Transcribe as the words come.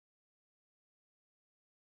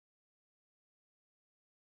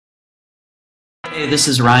Hey, this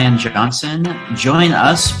is Ryan Johnson. Join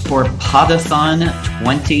us for Podathon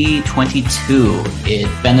 2022. It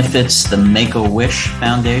benefits the Make-A-Wish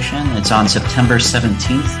Foundation. It's on September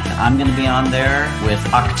 17th. I'm going to be on there with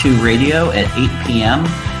Octu Radio at 8 p.m.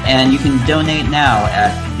 And you can donate now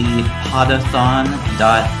at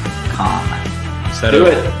thepodathon.com. Do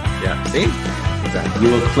it. Yeah, see? Exactly.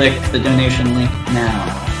 You will click the donation link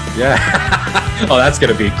now. Yeah. Oh, that's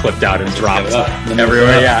going to be clipped out and dropped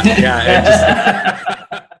everywhere. Yeah. Yeah.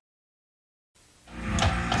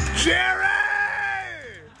 Jerry!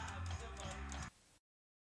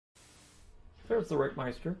 There's the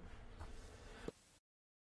Rickmeister.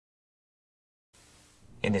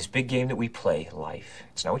 In this big game that we play, life,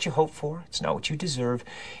 it's not what you hope for, it's not what you deserve,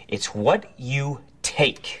 it's what you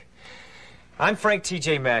take. I'm Frank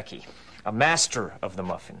T.J. Mackey, a master of the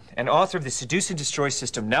muffin, and author of the Seduce and Destroy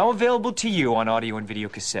system, now available to you on audio and video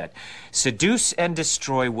cassette. Seduce and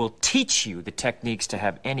Destroy will teach you the techniques to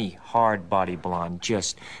have any hard-body blonde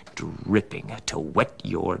just dripping to wet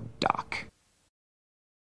your dock.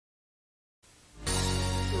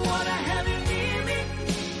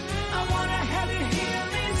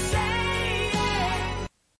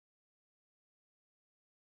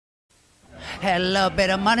 Had a little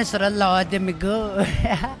bit of money, so the Lord did me good.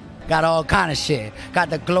 Got all kind of shit.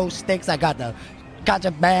 Got the glow sticks, I got the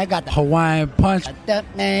gotcha bag, got the Hawaiian punch.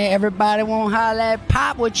 Man, everybody won't holler at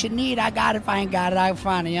Pop what you need. I got it. If I ain't got it, I can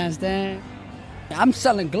find it, you understand? I'm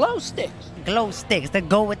selling glow sticks. Glow sticks that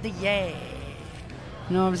go with the yeah. You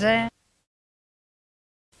know what I'm saying?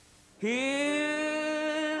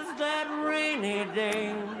 Here's that rainy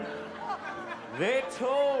day they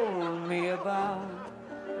told me about,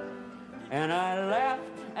 and I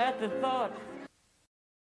laughed at the thought.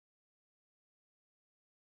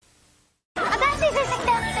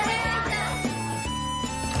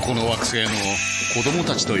 この惑星の子供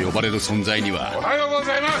たちと呼ばれる存在にはおはようご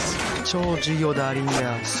ざいます超授業だりん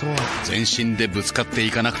やそう全身でぶつかって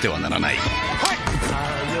いかなくてはならないも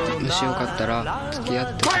しよかったら付き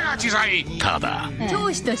合って声が小さいただ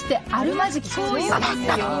教師としてあるまじきそういう分か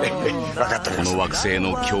ったこの惑星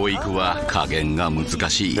の教育は加減が難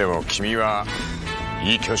しいでも君は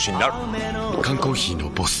いい教師になる缶コーヒーの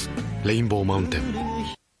ボスレインボーマウンテン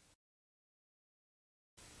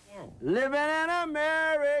Living in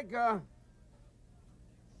America.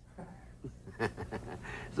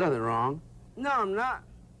 There's nothing wrong. No, I'm not.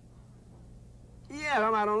 Yeah,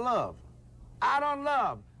 I don't love. I don't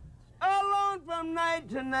love. Alone from night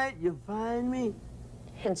to night, you find me.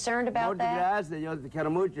 Concerned about that?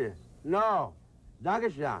 No,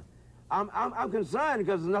 Dakashan. I'm concerned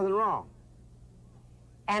because there's nothing wrong.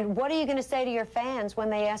 And what are you going to say to your fans when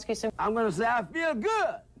they ask you some... I'm going to say I feel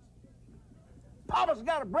good. Papa's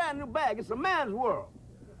got a brand new bag. It's a man's world.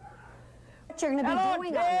 What you're going to be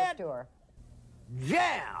doing on this tour?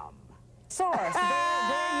 Jam. Source. There you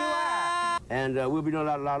are. And we'll be doing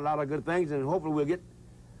a lot of good things, and hopefully we'll get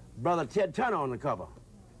Brother Ted Turner on the cover.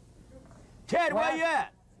 Ted, where you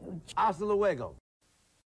at? Hasta luego.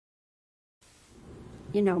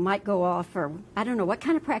 You know, might go off, or I don't know, what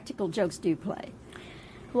kind of practical jokes do you play?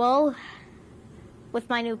 Well, with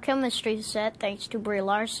my new chemistry set, thanks to Brie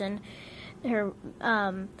Larson, I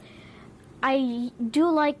do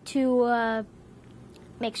like to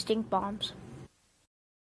make stink bombs.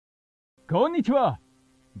 こんにちは。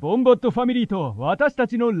ボンボットファミリーと私た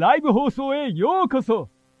ちのライブ放送へようこそ。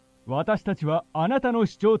私たちはあなたの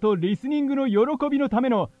視聴とリスニングの喜びのため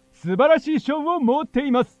の素晴らしいショーを持って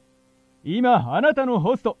います。今あなたの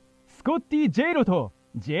ホストスコッティ・ジェイロと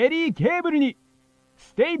ジェリー・ケーブルに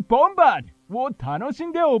ステイ・ボンバードを楽し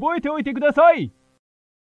んで覚えておいてください。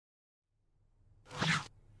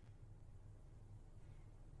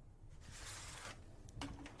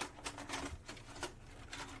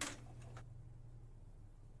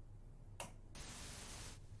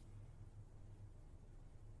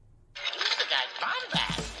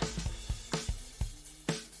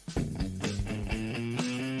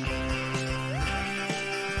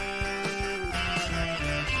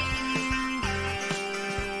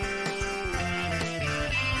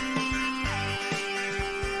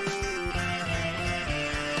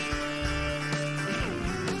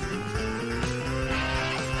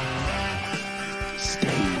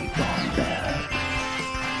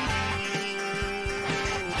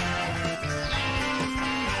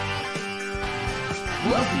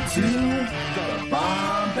Welcome to the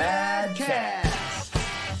Bombadcast.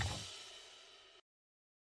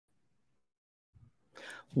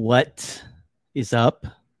 What is up,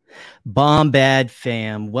 Bombad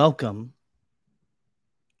fam? Welcome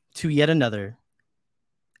to yet another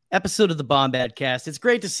episode of the Bombad Cast. It's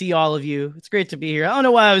great to see all of you. It's great to be here. I don't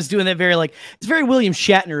know why I was doing that it's very William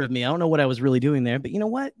Shatner of me. I don't know what I was really doing there, but you know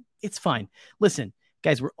what? It's fine. Listen,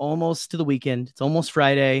 guys, we're almost to the weekend. It's almost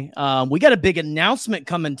Friday. We got a big announcement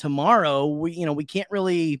coming tomorrow. We can't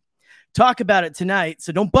really talk about it tonight,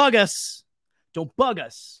 so don't bug us. Don't bug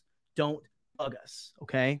us. Don't bug us.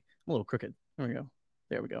 Okay? I'm a little crooked. There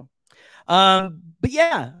we go. But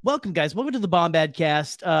yeah, welcome guys. Welcome to the Bombad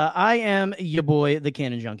Cast. I am your boy, the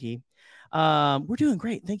Cannon Junkie. We're doing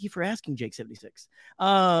great. Thank you for asking, Jake76.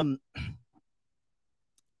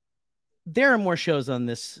 There are more shows on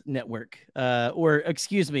this network, or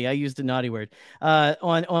excuse me, I used a naughty word,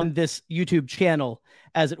 on this YouTube channel,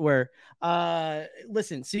 as it were.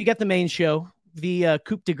 Listen, so you got the main show, the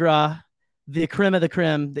coup de grace, the creme of the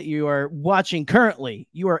creme that you are watching currently.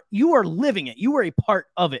 You are living it. You are a part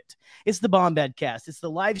of it. It's the Bombad Cast. It's the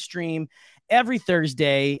live stream every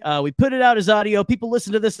Thursday. We put it out as audio. People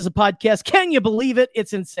listen to this as a podcast. Can you believe it?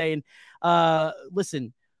 It's insane.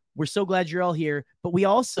 Listen, we're so glad you're all here, but we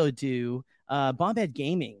also do Bombad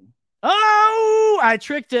Gaming. Oh, I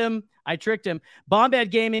tricked him.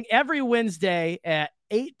 Bombad Gaming every Wednesday at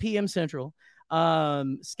 8 p.m. Central.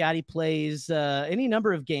 Scotty plays any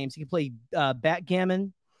number of games. He can play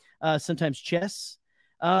backgammon, sometimes chess.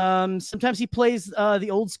 Sometimes he plays the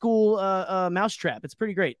old school mousetrap. It's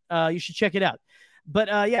pretty great. You should check it out. But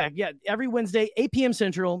yeah, every Wednesday, 8 p.m.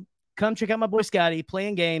 Central. Come check out my boy Scotty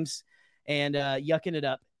playing games and yucking it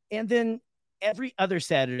up. And then every other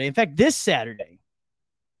Saturday, in fact, this Saturday,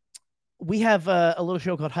 we have a little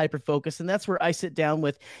show called Hyperfocus, and that's where I sit down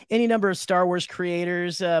with any number of Star Wars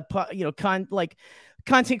creators, content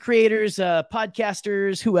creators,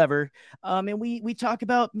 podcasters, whoever, and we talk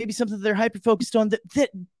about maybe something that they're hyper focused on that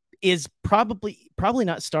is probably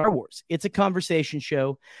not Star Wars. It's a conversation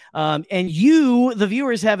show, and you, the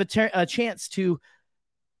viewers, have a chance to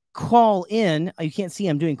call in. You can't see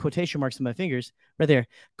I'm doing quotation marks on my fingers right there.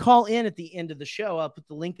 Call in at the end of the show. I'll put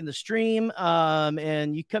the link in the stream,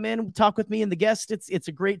 and you come in and talk with me and the guest. It's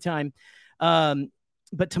a great time.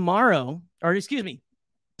 But tomorrow, or excuse me,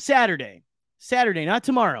 Saturday, not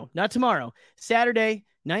tomorrow, Saturday,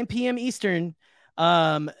 9 p.m. Eastern,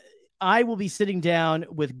 I will be sitting down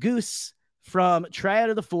with Goose from Triad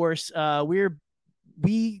of the Force.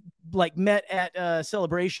 We met at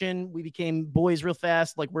Celebration. We became boys real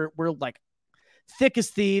fast. We're like thick as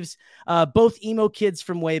thieves, both emo kids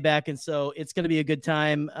from way back. And so it's going to be a good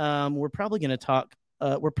time. We're probably going to talk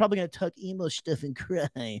emo stuff and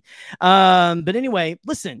cry. But anyway,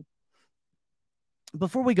 listen,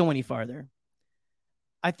 before we go any farther,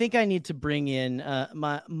 I think I need to bring in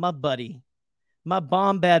my buddy, my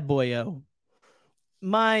Bombad boyo,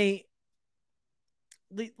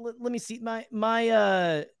 let me see,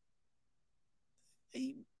 my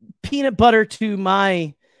peanut butter to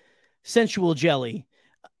my sensual jelly,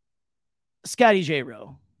 Scotty J.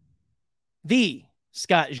 Rowe, the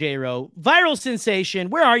Scott J. Rowe, viral sensation.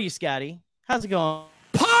 Where are you, Scotty? How's it going?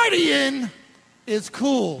 Partying is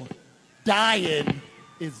cool. Dying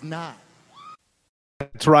is not.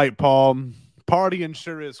 That's right, Paul. Partying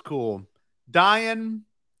sure is cool. Dying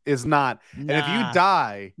is not. Nah. And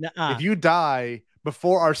if you die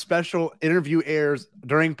before our special interview airs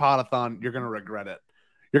during Podathon, you're gonna regret it.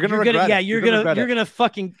 You're gonna regret it. Yeah, you're gonna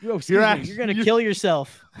fucking. Oh, you're gonna kill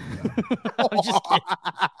yourself. I'm just kidding.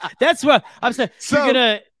 That's what I'm saying.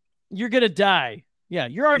 So, you're gonna die. Yeah,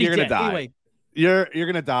 you're already dead. Die. Anyway, you're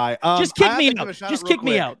gonna die. Just kick me out. Just kick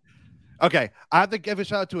me out. Okay, I have to give a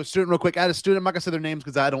shout out to a student real quick. I had a student, I'm not gonna say their names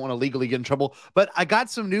because I don't want to legally get in trouble, but I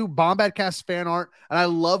got some new Bombadcast fan art, and I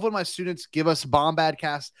love when my students give us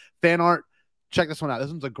Bombadcast fan art. Check this one out.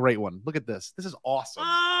 This one's a great one. Look at this. This is awesome.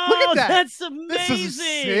 Oh, look at that. That's amazing. This is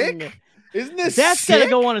sick. Isn't this That's sick? gotta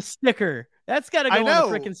go on a sticker. That's gotta go on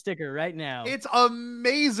a freaking sticker right now. It's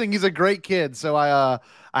amazing. He's a great kid. So I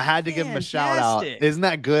had to give him a shout out. Isn't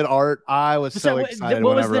that good art? I was so excited.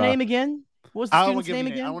 What was the name again? What was the student's name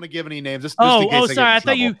again? I don't want to give any names. Just sorry. I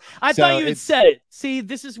thought you had said it. See,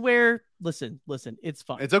 this is where. Listen. It's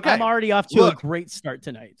fine. It's okay. I'm already off to a great start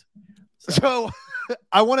tonight. So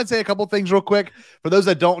I want to say a couple things real quick for those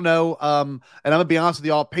that don't know. And I'm gonna be honest with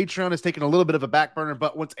y'all. Patreon is taking a little bit of a back burner,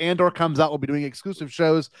 but once Andor comes out, we'll be doing exclusive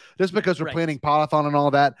shows just because we're planning Podathon and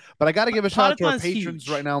all that. But I got to give a shout out to our patrons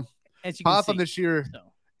right now. Podathon this year,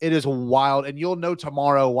 it is wild, and you'll know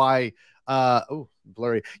tomorrow why.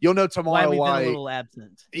 Blurry. You'll know tomorrow why we've been a little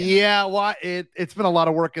absent. Yeah, why it's been a lot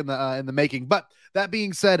of work in the making. But that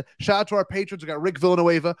being said, shout out to our patrons. We got Rick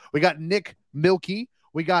Villanueva, we got Nick Milkey,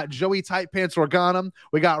 we got Joey Tight Pants Organum,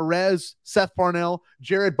 we got Rez, Seth Parnell,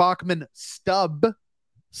 Jared Bachman, Stub,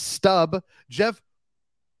 Jeff.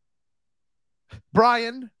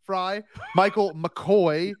 Brian Fry, Michael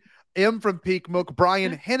McCoy, M from Peak Milk,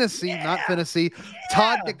 Brian Hennessy, not Hennessy,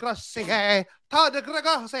 Todd DeGrasse,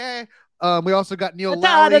 we also got Neil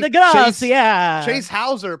Lowry, Chase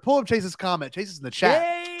Hauser. Pull up Chase's comment. Chase is in the chat.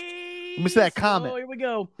 Yay! Let me see that comment. Oh, here we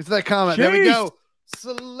go. It's that comment. Chase. There we go.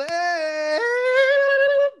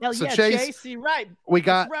 Hell So yeah, Chase, you're right. We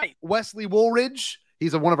got right. Wesley Woolridge.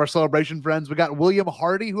 He's one of our celebration friends. We got William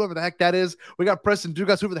Hardy, whoever the heck that is. We got Preston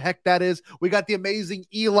Dugas, whoever the heck that is. We got the amazing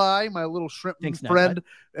Eli, my little shrimp friend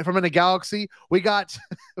from in the galaxy. We got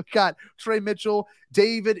Trey Mitchell,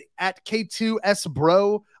 David at K2S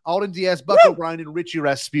Bro, Alden Diaz, Buck O'Brien, and Richie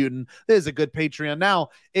Rasputin. This is a good Patreon. Now,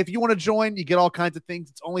 if you want to join, you get all kinds of things.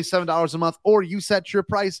 It's only $7 a month, or you set your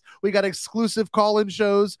price. We got exclusive call-in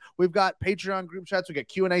shows. We've got Patreon group chats. We got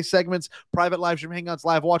Q&A segments, private live stream hangouts,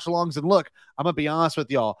 live watch-alongs. And look, I'm going to be honest with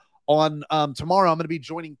y'all. On tomorrow, I'm going to be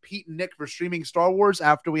joining Pete and Nick for streaming Star Wars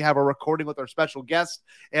after we have a recording with our special guest.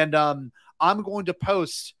 And I'm going to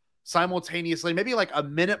post simultaneously, maybe like a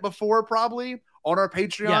minute before probably, on our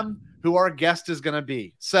Patreon who our guest is going to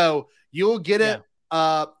be. So you'll get it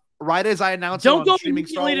right as I announce Don't it go on streaming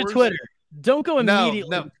Star immediately Wars. to Twitter. Don't go immediately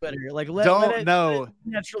no. to Twitter. Like let it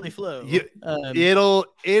naturally flow.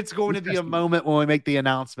 It's going to be a moment when we make the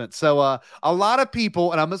announcement. So a lot of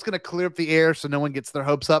people, and I'm just going to clear up the air so no one gets their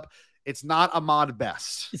hopes up. It's not Ahmad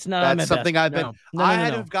Best. It's not. That's something I've been.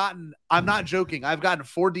 I've gotten. I'm not joking. I've gotten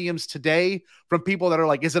 4 DMs today from people that are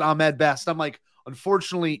like, "Is it Ahmed Best?" I'm like,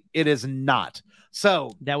 unfortunately, it is not.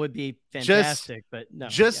 So that would be fantastic, but no.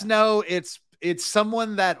 Just know it's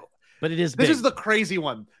someone that. But it is. This big. is the crazy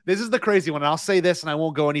one. This is the crazy one. And I'll say this, and I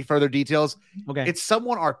won't go any further details. Okay. It's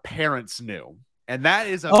someone our parents knew, and that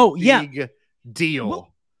is a big deal. Well,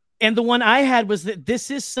 and the one I had was that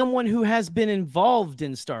this is someone who has been involved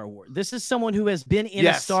in Star Wars. This is someone who has been in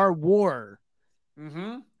a Star War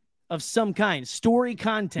of some kind, story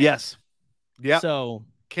content. Yes. Yeah. So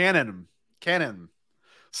canon.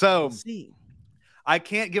 So we'll see. I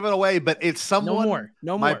can't give it away, but it's someone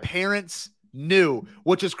no my more. parents knew,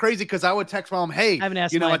 which is crazy because I would text mom, "Hey, I haven't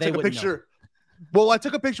asked I took a picture." Well, I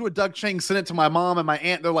took a picture with Doug Chang, sent it to my mom and my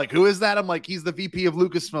aunt. They're like, "Who is that?" I'm like, "He's the VP of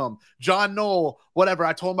Lucasfilm, John Knoll, whatever."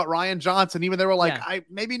 I told them about Ryan Johnson. Even they were like, "I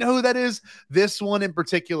maybe know who that is." This one in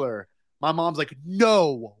particular, my mom's like,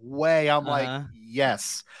 "No way." I'm like,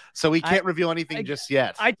 "Yes." So we can't reveal anything just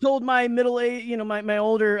yet. I told my middle-aged, my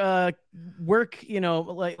older work,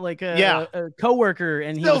 like a coworker,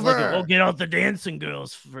 and he was like, "Oh, get out the dancing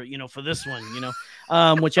girls for for this one,"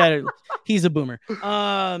 which he's a boomer. He's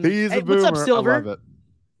a boomer. What's up, Silver? I love it.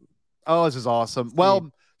 Oh, this is awesome.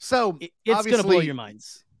 Well, so it's gonna blow your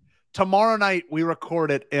minds. Tomorrow night we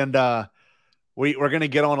record it, and we're gonna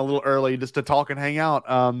get on a little early just to talk and hang out.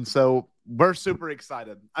 So we're super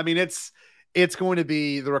excited. I mean, it's going to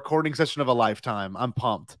be the recording session of a lifetime. I'm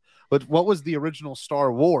pumped. But what was the original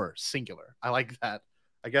Star Wars singular? I like that.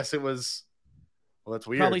 I guess it was. Well, that's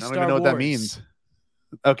weird. Probably I don't Star even know Wars. what that means.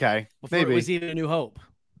 Okay, Before maybe it was even A New Hope.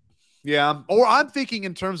 Yeah, or I'm thinking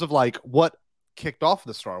in terms of like what kicked off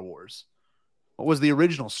the Star Wars. What was the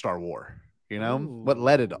original Star War? What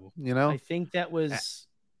led it up? I think that was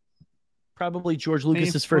probably George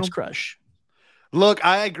Lucas's first crush. Look,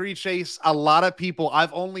 I agree, Chase. A lot of people,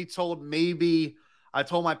 I've only told I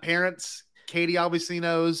told my parents, Katie obviously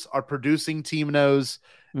knows, our producing team knows,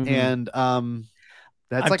 and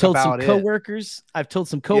that's I've told some coworkers. I've told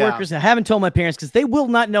some coworkers. I haven't told my parents because they will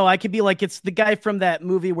not know. I could be like, it's the guy from that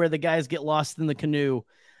movie where the guys get lost in the canoe,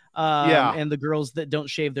 and the girls that don't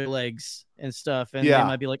shave their legs and stuff, and they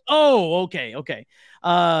might be like, "Oh, okay."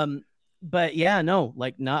 But yeah, no,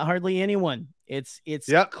 like not hardly anyone. It's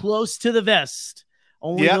close to the vest.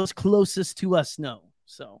 Only those closest to us know.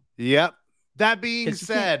 So That being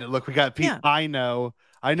said, look, we got Pete. Yeah. I know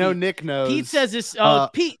Pete, Nick knows. Pete says this.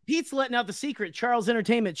 Pete's letting out the secret. Charles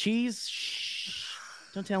Entertainment cheese. Shh.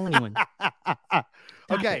 Don't tell anyone.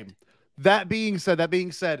 Okay. That being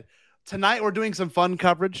said, tonight we're doing some fun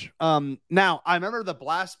coverage. Now I remember the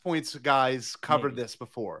Blast Points guys covered this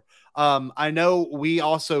before. I know we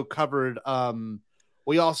also covered.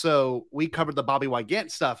 We covered the Bobby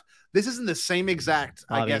Wygant stuff. This isn't the same exact,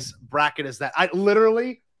 I guess, bracket as that. I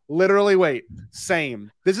literally wait,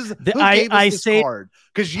 same. This is who gave us this card?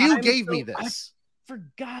 Because you gave me this. I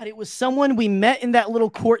forgot it was someone we met in that little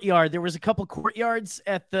courtyard. There was a couple courtyards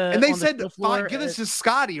at the, and they said, "Give this to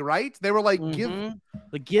Scotty," right? They were like, "Give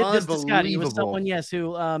this to Scotty." It was someone, yes,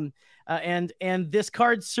 who and this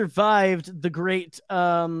card survived the great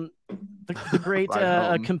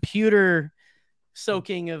computer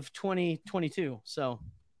soaking of 2022. So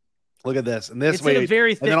Look at this. And this It's in a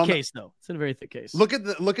very thick case, though. It's in a very thick case. Look at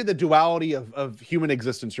the duality of human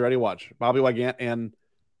existence. You ready? Watch Bobby Wygant and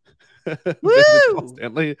Woo!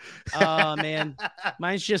 Stanley. Oh man,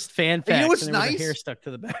 mine's just fan facts. You know what's and there was nice? a hair stuck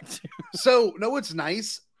to the back too. So, no, it's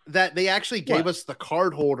nice that they actually gave What? us the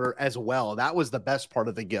card holder as well. That was the best part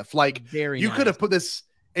of the gift. Like, Very you nice. could have put this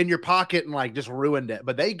in your pocket and like just ruined it,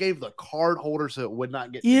 but they gave the card holder so it would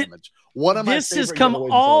not get It- damaged. One of my This has favorite come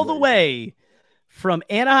giveaways all the celebration. way from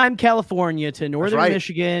Anaheim, California, to northern right.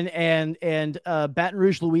 Michigan and Baton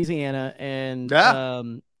Rouge, Louisiana, and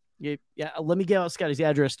Yeah. yeah. Let me get out Scotty's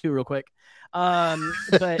address too, real quick.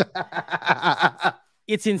 But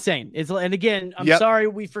it's insane. And again, I'm Yep. sorry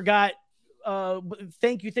we forgot.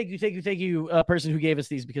 Thank you, person who gave us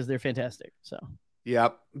these because they're fantastic. So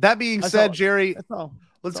Yep. That being That's said, all- Jerry, that's all.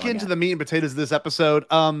 let's That's all get I into got. the meat and potatoes of this episode.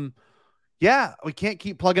 Yeah, we can't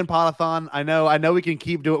keep plugging Podathon. I know we can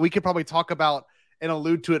keep doing it. We could probably talk about and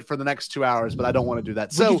allude to it for the next 2 hours, but I don't want to do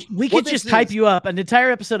that. So we what could this just hype is- you up. An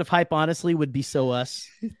entire episode of hype, honestly, would be so us.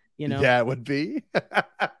 You know, Yeah, it would be.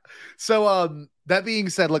 So that being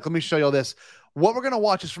said, look, let me show you all this. What we're gonna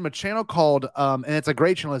watch is from a channel called and it's a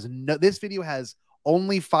great channel. This video has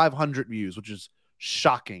only 500 views, which is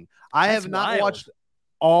shocking. I That's have not wild. watched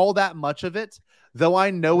all that much of it, though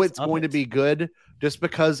I know What's it's of going to it? be good just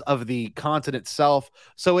because of the content itself.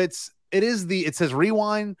 So it says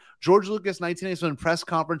Rewind George Lucas 1987 press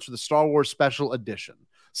conference for the Star Wars Special Edition.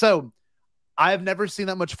 So I have never seen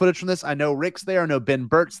that much footage from this. I know Rick's there. I know Ben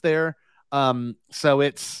Burt's there. So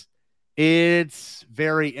it's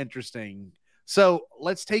very interesting. So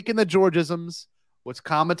let's take in the Georgisms. Let's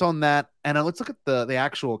comment on that, and let's look at the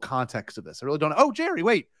actual context of this. I really don't know. Oh, Jerry,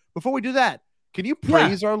 wait! Before we do that, can you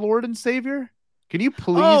praise our Lord and Savior? Can you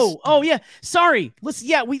please? Oh yeah. Sorry. Listen,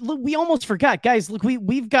 yeah, we almost forgot, guys. Look,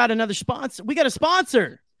 we've got another sponsor. We got a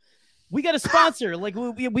sponsor. Like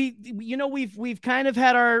we've kind of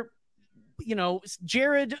had our,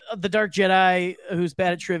 Jared of the Dark Jedi, who's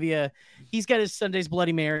bad at trivia. He's got his Sunday's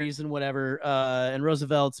Bloody Marys and whatever, and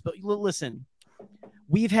Roosevelt's. But listen,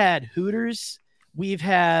 we've had Hooters. We've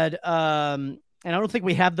had and I don't think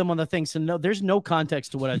we have them on the thing. So no, there's no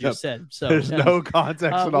context to what I just said. So there's no context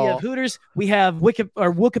at all. We have Hooters. We have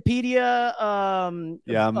Wikipedia.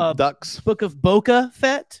 Ducks. Book of Boca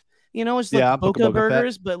Fett. It's like Book of Boca Boba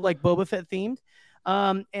burgers, but like Boba Fett themed.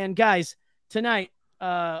 And guys, tonight,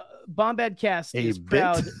 Bombadcast is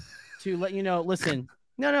proud to let you know. Listen,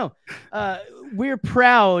 we're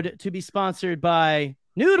proud to be sponsored by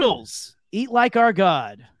Noodles. Eat like our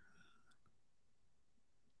God.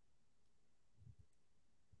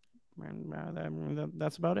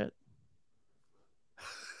 That's about it.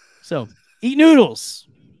 So, eat noodles.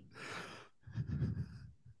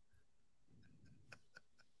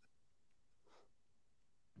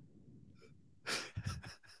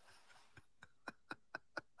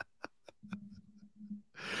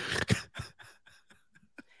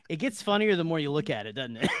 It gets funnier the more you look at it,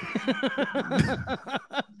 doesn't it?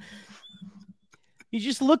 You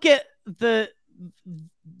just look at that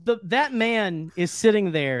man is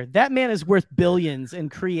sitting there. That man is worth billions and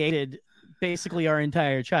created basically our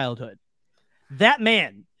entire childhood. That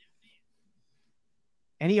man.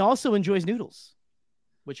 And he also enjoys noodles,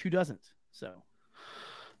 which who doesn't? So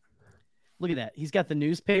look at that. He's got the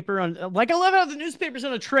newspaper on. Like, I love how the newspaper's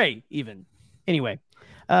on a tray even. Anyway,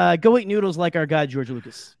 go eat noodles like our God, George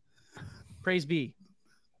Lucas. Praise be.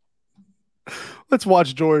 Let's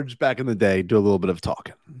watch George back in the day do a little bit of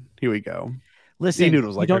talking. Here we go. Listen, eat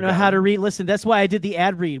noodles like you don't our know God. how to read. Listen, that's why I did the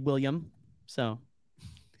ad read, William. So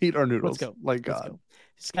Eat our noodles let's go. like Let's God. go.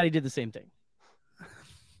 Scotty did the same thing.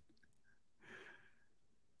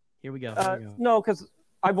 Here we go. No, because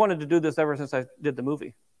I've wanted to do this ever since I did the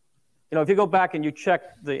movie. If you go back and you check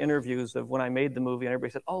the interviews of when I made the movie and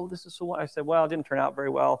everybody said, oh, this is so what I said, well, it didn't turn out very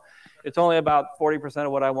well. It's only about 40%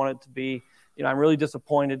 of what I want it to be. I'm really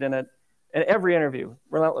disappointed in it. And every interview,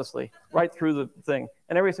 relentlessly, right through the thing.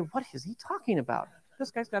 And everybody said, what is he talking about?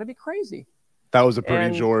 This guy's got to be crazy. That was a pretty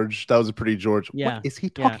And- George. Yeah. What is he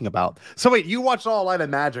talking about? So wait, you watched All Light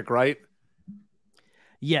and Magic, right?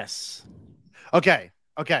 Yes. Okay.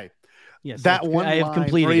 Yes. That one I have line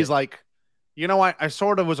completed where he's it. like, I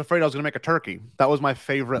sort of was afraid I was going to make a turkey. That was my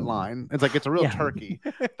favorite line. It's like, it's a real turkey.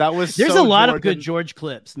 That was There's so a lot George. of good And George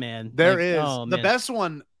clips, man. There Like, is. oh, The man.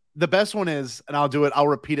 best one is, and I'll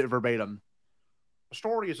repeat it verbatim. A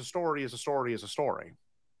story is a story is a story is a story.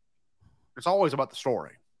 It's always about the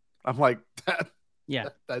story. I'm like, Yeah.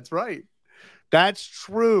 That's right. That's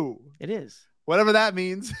true. It is. Whatever that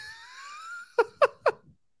means.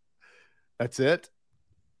 That's it.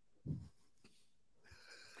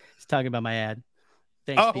 He's talking about my ad.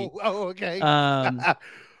 Thanks, Pete. Oh, okay.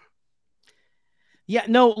 Yeah,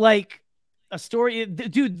 no, like a story,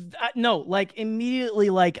 dude. No, like immediately,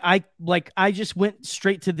 like I just went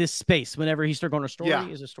straight to this space whenever he started going. A story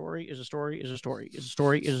is a story is a story is a story is a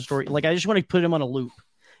story is a story. Like I just want to put him on a loop.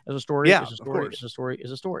 As a story, is a story, is a story,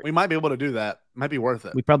 is a story. We might be able to do that. Might be worth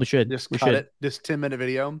it. We probably should. Just we cut should. it. This 10-minute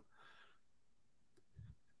video.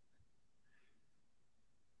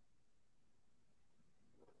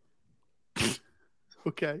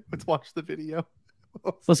 Okay, let's watch the video.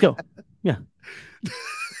 Let's go. Yeah.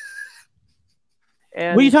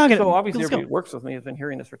 And what are you talking so about? obviously everybody who works with me has been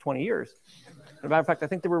hearing this for 20 years. As a matter of fact, I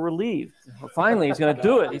think they were relieved. Well, finally, he's going to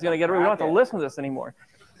do it. He's going to get it. We don't have to listen to this anymore.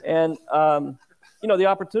 And, you know, the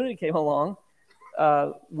opportunity came along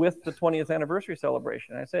with the 20th anniversary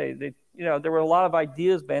celebration. I say, there were a lot of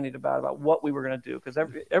ideas bandied about what we were going to do, because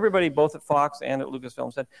everybody, both at Fox and at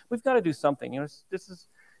Lucasfilm, said, we've got to do something. This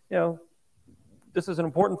is an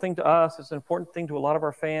important thing to us. It's an important thing to a lot of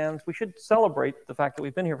our fans. We should celebrate the fact that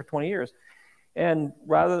we've been here for 20 years. And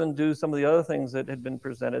rather than do some of the other things that had been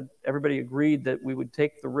presented, everybody agreed that we would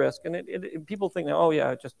take the risk. And people think, oh,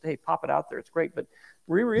 yeah, just, hey, pop it out there. It's great. But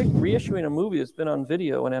reissuing a movie that's been on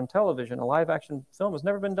video and on television, a live-action film, has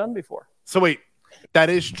never been done before. So wait, that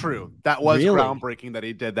is true. That was Really? groundbreaking that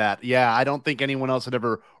he did that. Yeah, I don't think anyone else had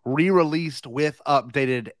ever re-released with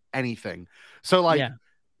updated anything. So, like,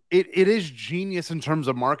 it is genius in terms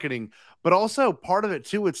of marketing. But also, part of it,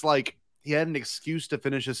 too, it's like, he had an excuse to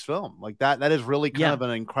finish his film. Like that is really kind of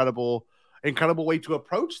an incredible way to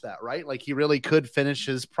approach that, right? Like he really could finish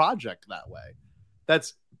his project that way.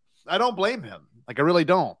 I don't blame him. Like I really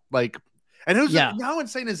don't. Like, and how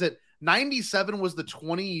insane is it? 97 was the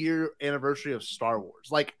 20-year anniversary of Star Wars.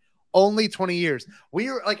 Like only 20 years. We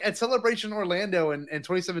were like at Celebration Orlando in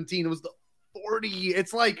 2017. It was the 40.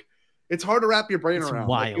 It's like, it's hard to wrap your brain around.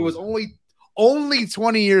 Like, it was only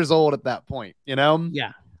 20 years old at that point, you know?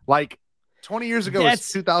 Yeah. Like 20 years ago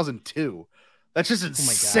was 2002. That's just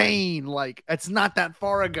insane. Like it's not that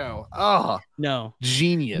far ago. Oh no,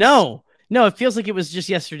 genius. No, it feels like it was just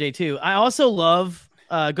yesterday too. I also love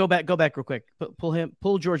go back real quick.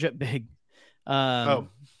 Pull George up big.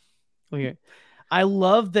 Here. I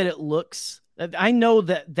love that it looks. I know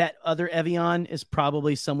that other Evian is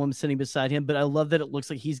probably someone sitting beside him, but I love that it looks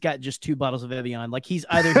like he's got just 2 bottles of Evian. Like he's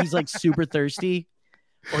like super thirsty,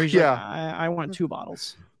 or he's like, I want 2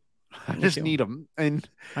 bottles. I just need them. And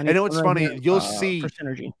I know it's funny. You'll see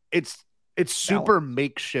it's super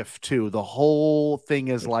makeshift too. The whole thing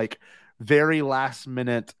is like very last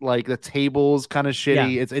minute, like the table's kind of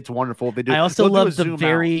shitty. Yeah. It's wonderful. They do. I also love the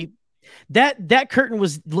very that curtain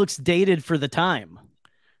looks dated for the time.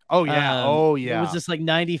 Oh yeah. It was just like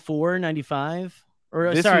 94, 95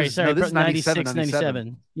 or this sorry, this is 96,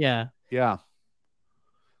 97. Yeah. I'm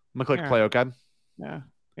gonna click play. Okay.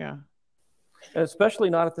 Yeah. And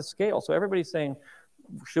especially not at the scale. So everybody's saying,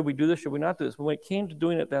 should we do this? Should we not do this? But when it came to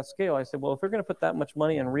doing it at that scale, I said, well, if we're going to put that much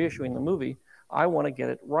money in reissuing the movie, I want to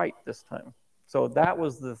get it right this time. So that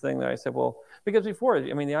was the thing that I said, well, because before,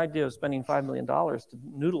 I mean, the idea of spending $5 million to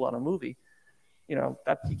noodle on a movie,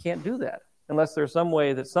 that you can't do that unless there's some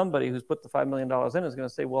way that somebody who's put the $5 million in is going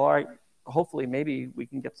to say, well, all right, hopefully maybe we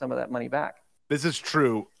can get some of that money back. This is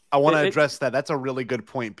true. I want to address that. That's a really good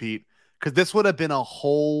point, Pete. Because this would have been a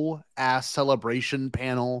whole ass celebration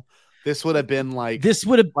panel. This would have been like live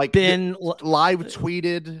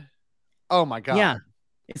tweeted. Oh my god! Yeah,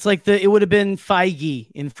 it's like it would have been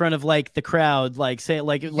Feige in front of like the crowd, like say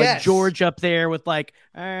like George up there with like,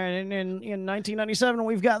 and in 1997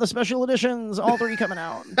 we've got the special editions, all 3 coming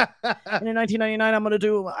out. And in 1999 I'm gonna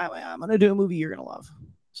do a movie you're gonna love.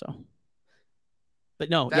 So,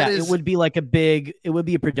 but no, it would be like it would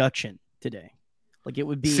be a production today. Like it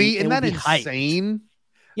would be. See, isn't that insane? Hyped.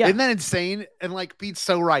 Yeah, isn't that insane? And like Pete's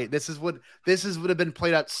so right. This would have been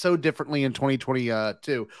played out so differently in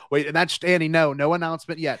 2022. Wait, and that's Andy. No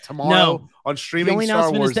announcement yet. Tomorrow on streaming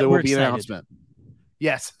Star Wars, there will be an announcement.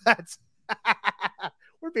 Yes, that's.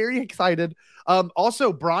 We're very excited.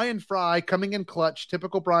 Also, Brian Fry coming in clutch.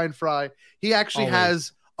 Typical Brian Fry. He actually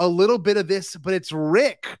has a little bit of this, but it's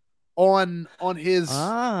Rick on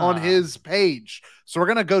his page. So we're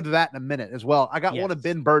gonna go to that in a minute as well. I got one of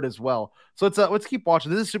Ben Bird as well. So let's keep watching.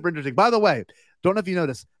 This is super interesting. By the way, don't know if you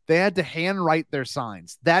noticed, they had to handwrite their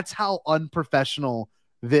signs. That's how unprofessional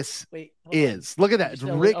this is. Look at that. It's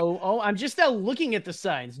Rick. I'm just now looking at the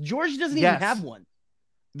signs. George doesn't even have one.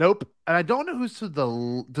 Nope. And I don't know who's to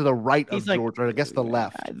the right of George, or I guess the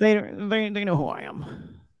left. They know who I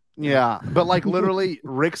am. Yeah, but like literally,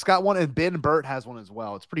 Rick's got one and Ben Burt has one as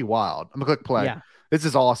well. It's pretty wild. I'm gonna click play. Yeah. This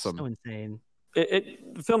is awesome. So insane.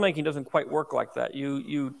 Filmmaking doesn't quite work like that.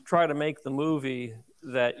 You try to make the movie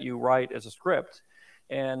that you write as a script,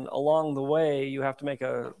 And along the way, you have to make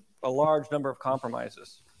a large number of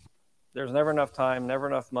compromises. There's never enough time, never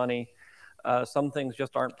enough money. Some things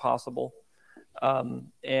just aren't possible.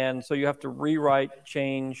 And so you have to rewrite,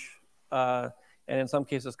 change, and in some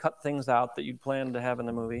cases cut things out that you'd planned to have in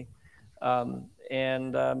the movie.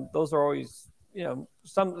 Those are always,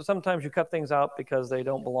 sometimes you cut things out because they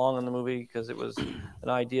don't belong in the movie because it was an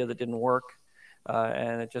idea that didn't work.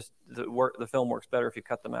 And the film works better if you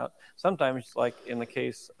cut them out. Sometimes, like in the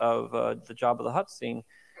case of the Jabba the Hutt scene,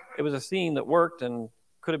 it was a scene that worked and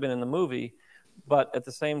could have been in the movie, but at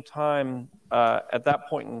the same time, at that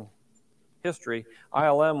point in history,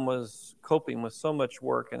 ILM was coping with so much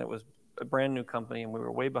work, and it was a brand new company, and we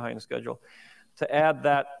were way behind schedule. To add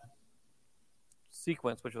that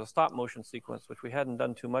sequence, which was a stop motion sequence, which we hadn't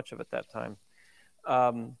done too much of at that time,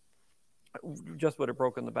 just would have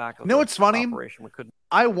broken the back of the what's funny? operation. We couldn't.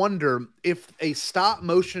 I wonder if a stop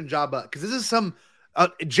motion Jabba, because this is some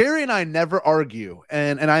Jerry and I never argue,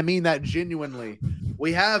 and I mean that genuinely.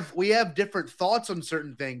 We have different thoughts on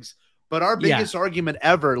certain things, but our biggest argument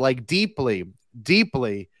ever, like deeply,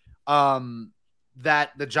 that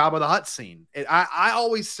the Jabba the Hutt scene. I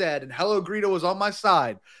always said, and Hello Greedo was on my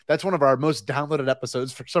side. That's one of our most downloaded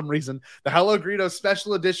episodes for some reason. The Hello Greedo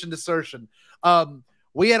special edition desertion.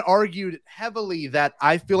 We had argued heavily that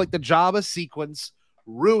I feel like the Jabba sequence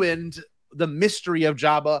ruined the mystery of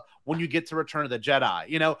Jabba when you get to Return of the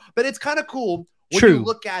Jedi, but it's kind of cool when you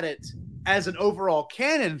look at it as an overall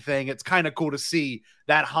canon thing. It's kind of cool to see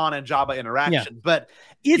that Han and Jabba interaction, but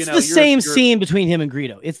it's the same scene between him and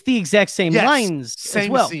Greedo. It's the exact same lines same as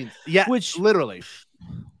well. Scene. Yeah, which literally,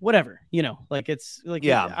 whatever, it's like,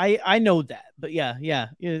 I know that, but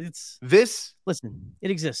it's this. Listen,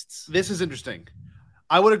 it exists. This is interesting.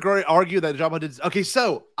 I would argue that Jabba did. Okay,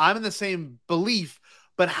 so I'm in the same belief,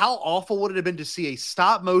 but how awful would it have been to see a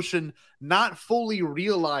stop motion, not fully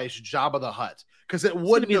realized Jabba the Hutt? Because it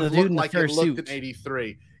wouldn't have looked like it looked in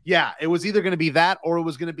 83. Yeah, it was either going to be that or it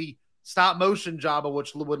was going to be stop motion Jabba,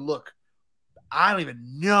 which would look, I don't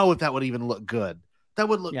even know if that would even look good. That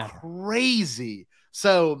would look crazy.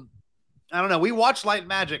 So, I don't know. We watch Light and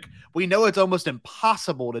Magic. We know it's almost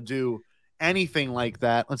impossible to do anything like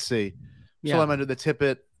that. Let's see. So I'm under the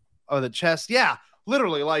tippet or the chest. Yeah,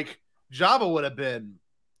 literally, like Jabba would have been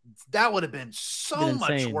so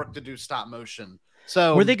much work to do stop motion.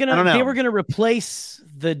 So were they they were gonna replace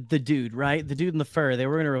the dude, right? The dude in the fur. They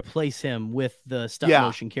were gonna replace him with the stop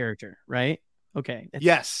motion character, right? Okay.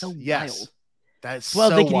 That's so yes. wild. That's well,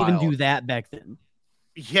 so they could wild. even do that back then.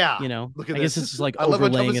 Yeah. Look at I guess it's just like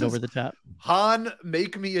overlaying it over the top. Han,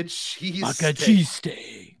 make me a cheese steak. Cheese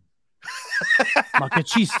steak. Maca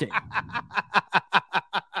cheese steak.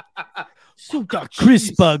 Suka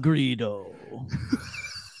crispa Greedo.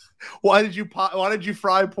 Why did you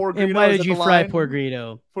fry poor Greedo? And why did you fry poor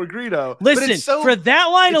Greedo? For Greedo. Listen, for that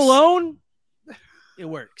line alone, it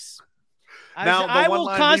works. I will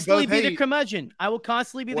constantly be the curmudgeon. I will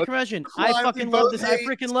constantly be the curmudgeon. I fucking love this. I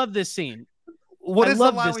freaking love this scene. What is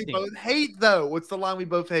the line we both hate, though? What's the line we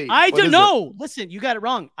both hate? I don't know. Listen, you got it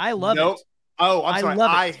wrong. I love it. Oh, I'm sorry.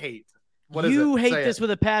 I hate. What is it? You hate this with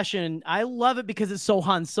a passion. I love it because it's so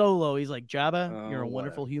Han Solo. He's like, Jabba, you're a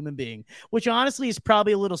wonderful human being, which honestly is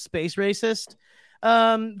probably a little space racist.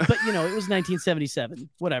 But it was 1977.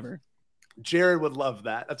 Whatever. Jared would love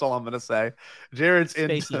that. That's all I'm going to say. Jared's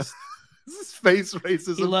into space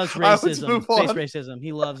racism. He loves racism. Space racism.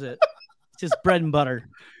 He loves it. It's his bread and butter.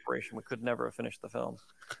 We could never have finished the film.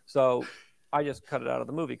 So I just cut it out of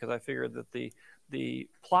the movie because I figured that the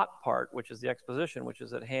plot part, which is the exposition, which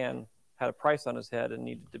is that Han had a price on his head and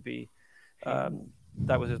needed to be,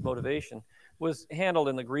 that was his motivation, was handled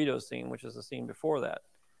in the Greedo scene, which is the scene before that.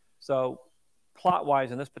 So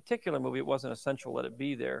plot-wise, in this particular movie, it wasn't essential that it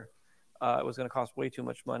be there. It was going to cost way too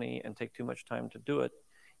much money and take too much time to do it.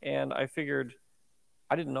 And I figured,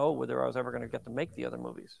 I didn't know whether I was ever going to get to make the other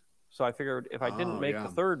movies. So I figured if I didn't make the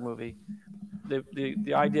third movie,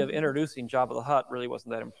 the idea of introducing Jabba the Hutt really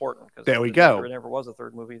wasn't that important. Because there we go. If there never was a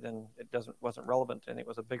third movie, then it wasn't relevant, and it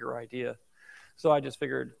was a bigger idea. So I just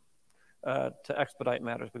figured to expedite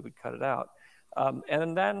matters, we would cut it out.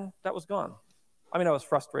 And then that was gone. I mean, I was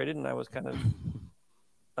frustrated, and I was kind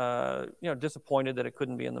of disappointed that it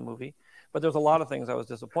couldn't be in the movie. But there's a lot of things I was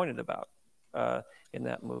disappointed about in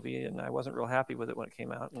that movie, and I wasn't real happy with it when it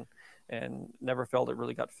came out, and never felt it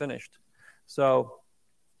really got finished. So,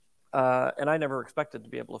 and I never expected to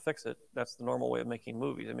be able to fix it. That's the normal way of making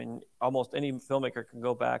movies. I mean, almost any filmmaker can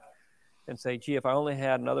go back and say, gee, if I only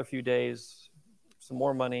had another few days, some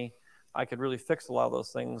more money, I could really fix a lot of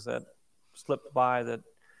those things that slipped by that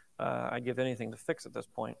I'd give anything to fix at this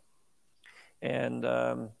point. And,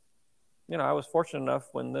 you know, I was fortunate enough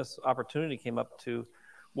when this opportunity came up to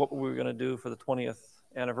what we were going to do for the 20th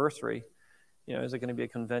anniversary. You know, is it going to be a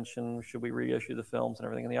convention? Should we reissue the films and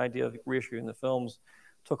everything? And the idea of reissuing the films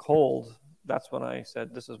took hold. That's when I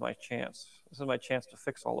said, this is my chance. This is my chance to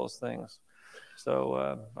fix all those things.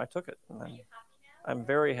 So I took it, and I'm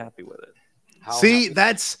very happy with it. See,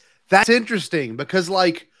 that's interesting because,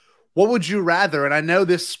 like, what would you rather? And I know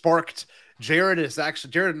this sparked Jared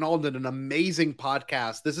and Alden did an amazing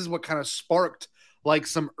podcast. This is what kind of sparked like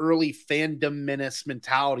some early fandom menace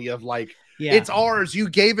mentality of like, it's ours. You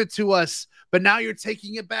gave it to us, but now you're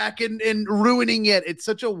taking it back and ruining it. It's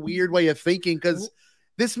such a weird way of thinking because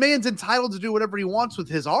this man's entitled to do whatever he wants with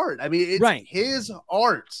his art. I mean, it's his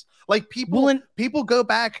art. Like people go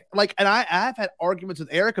back, like, and I've had arguments with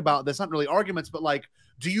Eric about this, not really arguments, but like,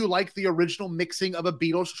 do you like the original mixing of a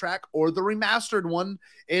Beatles track or the remastered one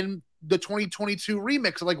in the 2022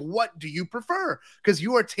 remix? Like, what do you prefer? Because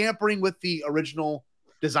you are tampering with the original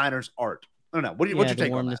designer's art. I don't know. What's your take on that?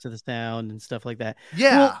 The warmness of the sound and stuff like that.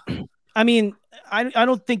 Yeah. Well, I mean, I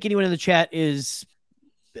don't think anyone in the chat is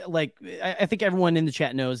like, I think everyone in the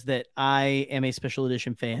chat knows that I am a special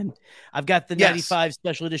edition fan. I've got the 95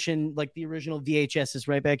 special edition, like the original VHS is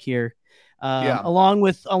right back here. Along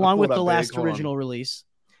with the last original release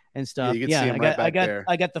and stuff. I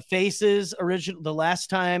got the faces original the last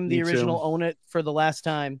time the original Own It for the last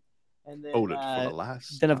time. And then Own It for the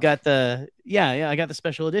last. Then I've got the I got the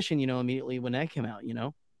special edition, you know, immediately when that came out, you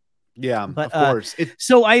know. Yeah, but, of course.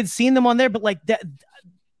 So I had seen them on there, but like that,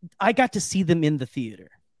 I got to see them in the theater.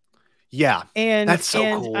 Yeah, and that's so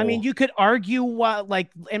cool. I mean, you could argue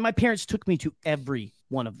and my parents took me to every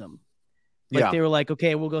one of them. Like they were like,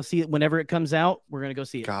 okay, we'll go see it whenever it comes out. We're gonna go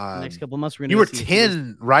see it. The next couple of months. You were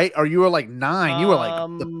 10, right? Or you were like 9? You were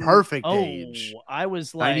like the perfect age. I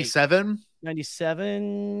was like 97.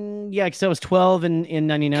 97. Yeah, because I was 12 in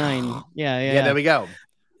 99. Yeah. There we go.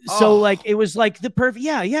 So like it was like the perfect.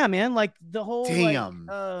 Yeah, man. Like the whole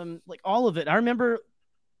like all of it. I remember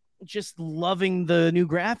just loving the new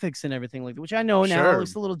graphics and everything like that, which I know now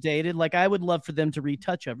looks a little dated. Like I would love for them to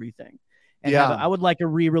retouch everything. And I would like a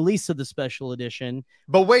re-release of the special edition.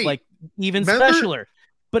 But wait, like even specialer.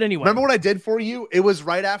 But anyway, remember what I did for you? It was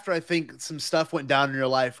right after I think some stuff went down in your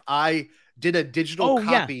life. I did a digital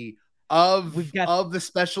copy of the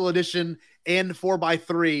special edition and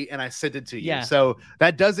 4x3, and I sent it to you. Yeah. So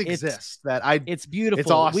that does exist. It's beautiful. It's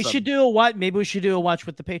awesome. We should do a watch. Maybe we should do a watch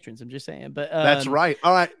with the patrons. I'm just saying. But that's right.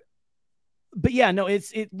 All right. But yeah, no,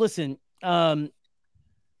 listen.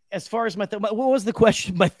 As far as what was the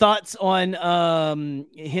question? My thoughts on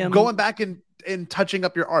him going back and touching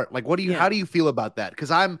up your art. Like, how do you feel about that?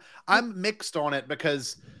 Because I'm mixed on it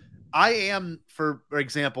because I am, for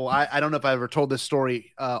example, I don't know if I ever told this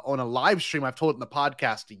story on a live stream. I've told it in the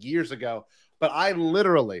podcast years ago, but I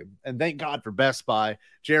literally, and thank God for Best Buy.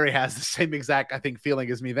 Jerry has the same exact, I think,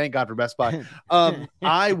 feeling as me. Thank God for Best Buy.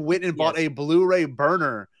 I went and bought a Blu-ray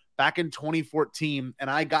burner back in 2014, and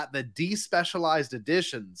I got the despecialized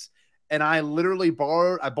editions, and I literally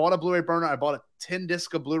bought a Blu-ray burner. I bought a 10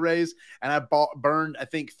 disc of Blu-rays, and I burned, I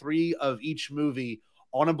think, 3 of each movie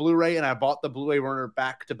on a Blu-ray, and I bought the Blu-ray burner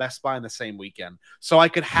back to Best Buy in the same weekend. So I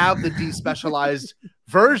could have the despecialized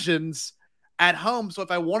versions at home. So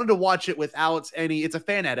if I wanted to watch it without it's a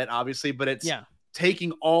fan edit, obviously, but it's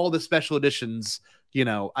taking all the special editions, you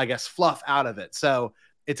know, I guess, fluff out of it. So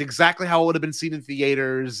it's exactly how it would have been seen in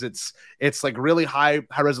theaters. It's like really high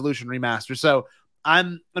resolution remaster. So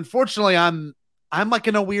I'm like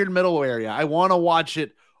in a weird middle area. I want to watch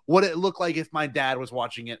it what it looked like if my dad was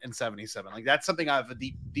watching it in 77. Like that's something I have a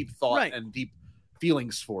deep thought and deep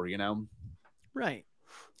feelings for, you know? Right.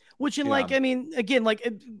 Which like, I mean, again, like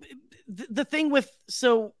the thing with,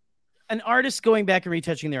 an artist going back and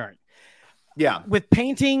retouching their art. Yeah. With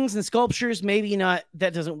paintings and sculptures, maybe not,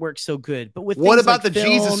 that doesn't work so good. But with what about like the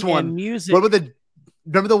Jesus one? Music, what about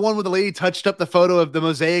remember the one where the lady touched up the photo of the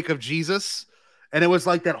mosaic of Jesus? And it was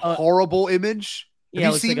like that horrible image.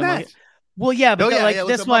 Have you seen that? Well, yeah, but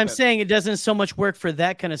that's why I'm saying it doesn't so much work for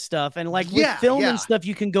that kind of stuff. And like with film and stuff,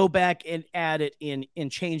 you can go back and add it in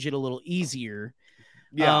and change it a little easier.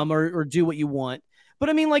 Or do what you want. But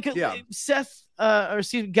I mean, like Seth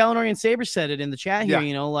Gallinori and Saber said it in the chat here,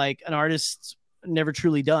 you know, like an artist's never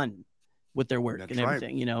truly done with their work and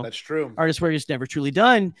everything, you know. That's true. Artist work is never truly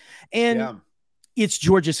done. And it's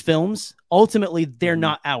George's films. Ultimately, they're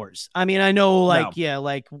not ours. I mean, I know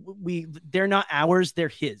they're not ours, they're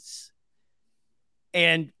his.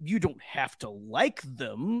 And you don't have to like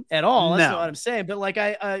them at all. That's not what I'm saying. But like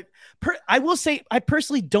I will say I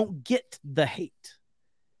personally don't get the hate.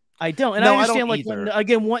 I don't. And I understand, like,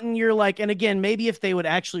 wanting you're like, and again, maybe if they would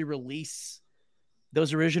actually release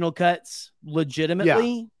those original cuts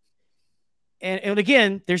legitimately. And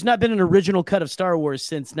again, there's not been an original cut of Star Wars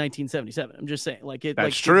since 1977. I'm just saying, like it. That's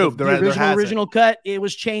like true. The original cut, it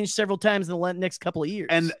was changed several times in the next couple of years.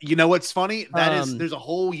 And you know what's funny? There's a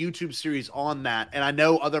whole YouTube series on that, and I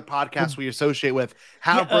know other podcasts we associate with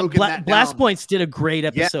have broken that down. Blast Points did a great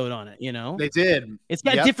episode on it. You know, they did. It's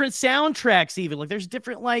got different soundtracks, even like there's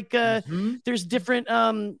different there's different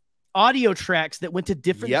audio tracks that went to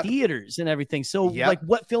different theaters and everything. So like,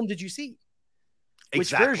 what film did you see?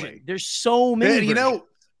 Which version? There's so many. You know,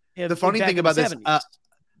 the funny thing about this,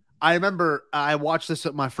 I remember I watched this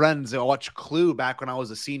with my friends. I watched Clue back when I was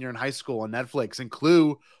a senior in high school on Netflix, and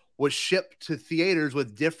Clue was shipped to theaters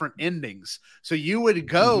with different endings. So you would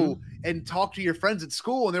go and talk to your friends at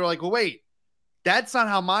school, and they were like, "Well, wait, that's not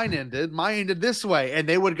how mine ended. Mine ended this way." And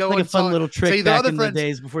they would go like and a fun little trick back in friends, the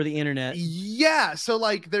days before the internet. Yeah, so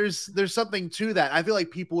like there's something to that. I feel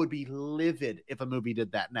like people would be livid if a movie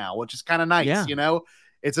did that now, which is kind of nice, you know.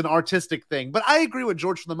 It's an artistic thing, but I agree with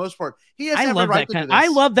George for the most part. He has every right to do this. I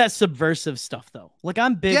love that subversive stuff, though. Like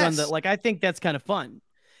I'm big on the like. I think that's kind of fun.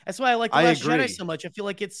 That's why I like The Last Jedi so much. I feel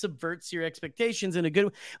like it subverts your expectations in a good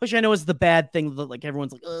way, which I know is the bad thing that like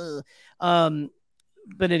everyone's like, ugh.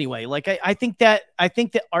 But anyway, like I think that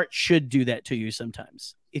art should do that to you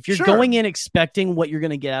sometimes. If you're going in expecting what you're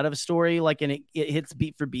going to get out of a story, like and it hits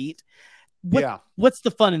beat for beat, what's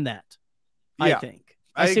the fun in that? I think.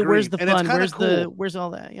 I say, agree. Where's the fun? Cool. Where's all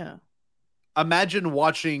that? Yeah. Imagine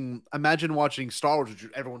watching Star Wars, which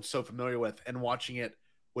everyone's so familiar with, and watching it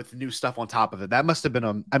with new stuff on top of it. That must have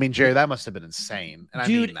been Jerry, that must have been insane. And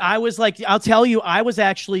dude, I was like, I'll tell you, I was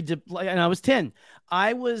actually, and I was 10.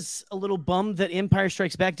 I was a little bummed that Empire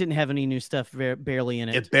Strikes Back didn't have any new stuff barely in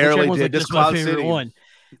it. It barely did. Like, this Cloud City one.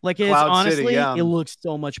 Like it's honestly, it looks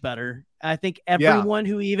so much better. I think everyone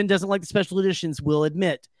who even doesn't like the special editions will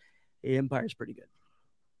admit Empire's pretty good.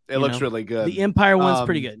 It looks really good. The Empire one's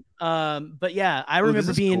pretty good. But yeah, I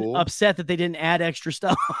remember being upset that they didn't add extra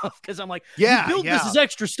stuff because I'm like, this is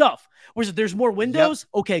extra stuff. Whereas if there's more windows,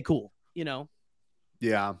 okay, cool. You know.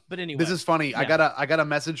 Yeah. But anyway, this is funny. I got a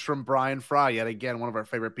message from Brian Fry yet again, one of our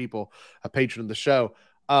favorite people, a patron of the show.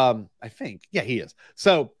 I think, he is.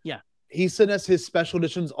 So he sent us his special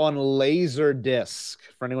editions on Laserdisc.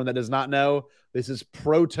 For anyone that does not know, this is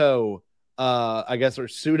proto, I guess, or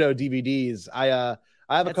pseudo DVDs. I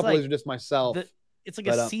have a couple of just myself. It's like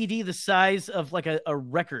a CD the size of like a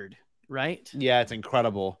record, right? Yeah, it's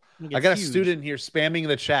incredible. I got a student here spamming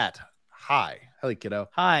the chat. Hi. Hello, kiddo.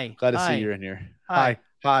 Hi. Glad to see you're in here. Hi.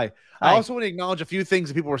 I also want to acknowledge a few things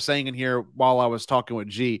that people were saying in here while I was talking with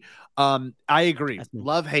G. I agree.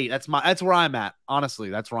 Love, hate. That's where I'm at. Honestly,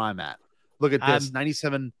 that's where I'm at. Look at this.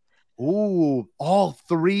 97. Ooh, all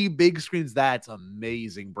 3 big screens. That's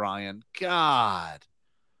amazing, Brian. God.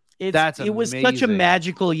 It was such a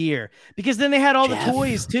magical year because then they had all the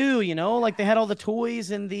toys too, you know, like they had all the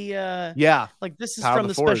toys and the like this is from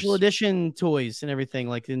the special edition toys and everything.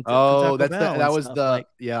 Like I'll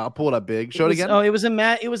pull it up big. Show it again. Oh, it was a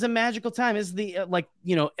magical time. It's the like,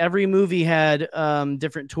 you know, every movie had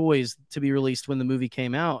different toys to be released when the movie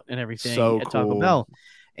came out and everything at Taco Bell.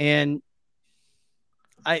 And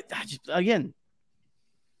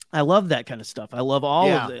I love that kind of stuff. I love all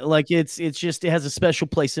of it. Like it's just, it has a special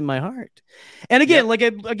place in my heart. And again,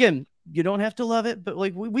 again, you don't have to love it, but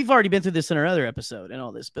like we've already been through this in our other episode and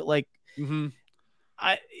all this, but like,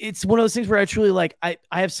 it's one of those things where I truly like, I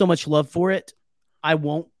have so much love for it. I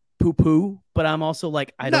won't poo poo, but I'm also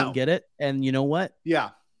like, I don't get it. And you know what? Yeah,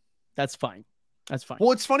 that's fine. That's fine.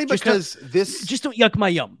 Well, it's funny because just don't yuck my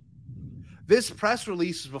yum. This press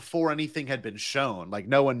release was before anything had been shown. Like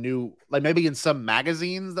no one knew, like maybe in some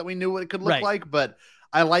magazines that we knew what it could look like, but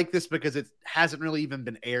I like this because it hasn't really even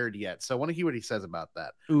been aired yet. So I want to hear what he says about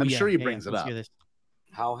that. I'm sure he brings it up.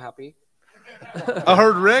 How happy? I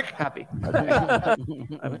heard Rick. Happy.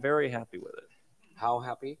 I'm very happy with it. How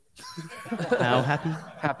happy? How happy?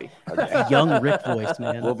 Happy. Okay. Young Rick voice,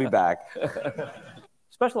 man. We'll be back.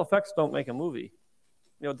 Special effects don't make a movie.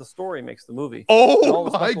 You know, the story makes the movie.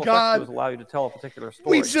 Oh my God! Allow you to tell a particular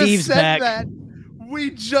story. We just said that.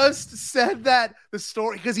 We just said that the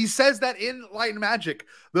story because he says that in Light and Magic.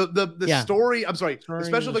 The story. I'm sorry. The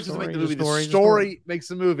special effects doesn't make the movie. The story makes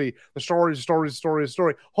the movie. The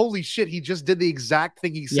story. Holy shit! He just did the exact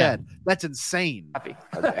thing he said. That's insane. Happy.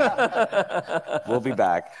 Okay. We'll be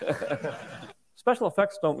back. Special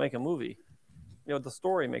effects don't make a movie. You know, the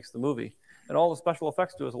story makes the movie, and all the special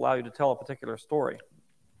effects do is allow you to tell a particular story.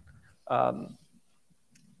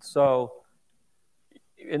 So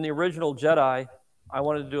in the original Jedi, I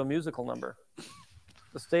wanted to do a musical number.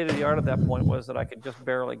 The state of the art at that point was that I could just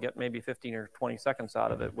barely get maybe 15 or 20 seconds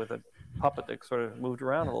out of it with a puppet that sort of moved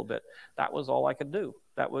around a little bit. That was all I could do.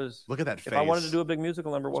 That was. Look at that face. If I wanted to do a big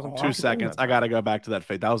musical number, it wasn't 2 seconds. I got to go back to that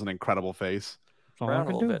face. That was an incredible face.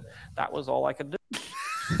 Around a little bit. That was all I could do.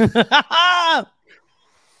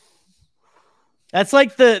 That's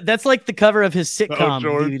like the cover of his sitcom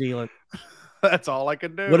DVD. Look. That's all I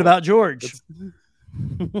could do. What about George?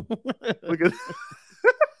 Look at.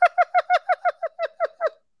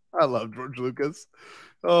 I love George Lucas.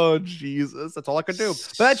 Oh Jesus, that's all I could do.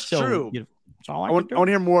 But that's So true. beautiful. That's all I want to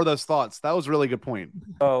hear more of those thoughts. That was a really good point.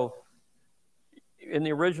 So, in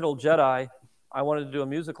the original Jedi, I wanted to do a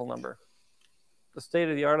musical number. The state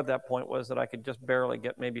of the art at that point was that I could just barely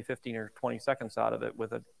get maybe 15 or 20 seconds out of it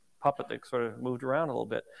with a puppet that sort of moved around a little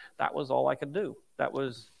bit. That was all I could do. That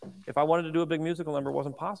was, if I wanted to do a big musical number, it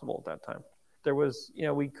wasn't possible at that time. There was,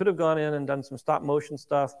 we could have gone in and done some stop motion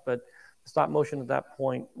stuff, but stop motion at that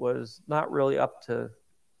point was not really up to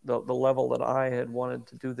the level that I had wanted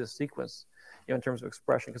to do this sequence, in terms of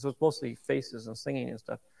expression, because it was mostly faces and singing and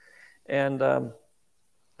stuff. And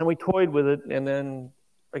we toyed with it, and then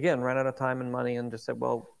again ran out of time and money, and just said,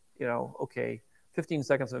 well, okay, 15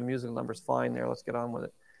 seconds of a musical number is fine there. Let's get on with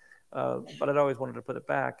it. But I'd always wanted to put it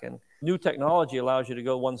back. And new technology allows you to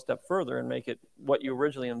go one step further and make it what you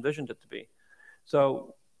originally envisioned it to be.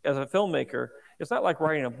 So as a filmmaker, it's not like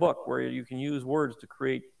writing a book where you can use words to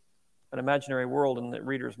create an imaginary world in the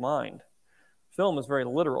reader's mind. Film is very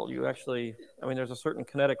literal. You actually, there's a certain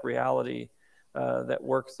kinetic reality that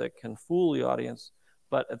works that can fool the audience,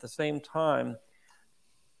 but at the same time,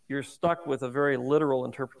 you're stuck with a very literal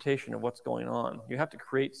interpretation of what's going on. You have to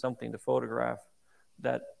create something to photograph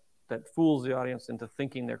that fools the audience into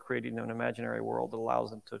thinking they're creating an imaginary world that allows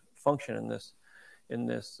them to function in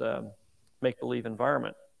this make-believe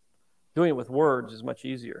environment. Doing it with words is much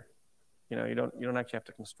easier. You don't actually have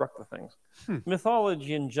to construct the things.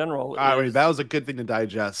 Mythology in general. That was a good thing to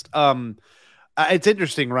digest. It's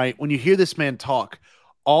interesting, right? When you hear this man talk,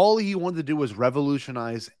 all he wanted to do was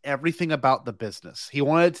revolutionize everything about the business. He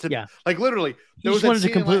wanted to, literally, he just wanted to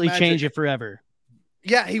completely change it forever.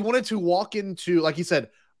 Yeah, he wanted to walk into, like he said,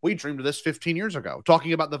 we dreamed of this 15 years ago,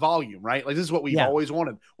 talking about the volume, right? Like, this is what we've always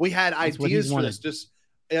wanted. We had ideas for this, just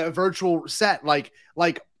a virtual set. Like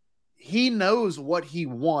he knows what he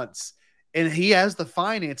wants, and he has the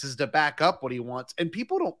finances to back up what he wants. And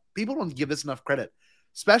people don't give this enough credit.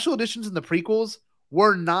 Special editions in the prequels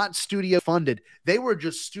were not studio funded. They were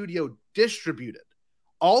just studio distributed.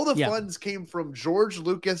 All the funds came from George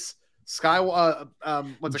Lucas,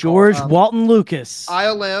 Walton Lucas,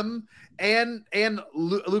 ILM, and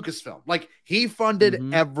Lucasfilm. Like, he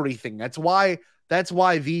funded everything. That's why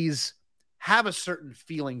these have a certain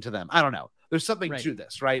feeling to them. I don't know. There's something to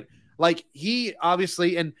this, right? Like, he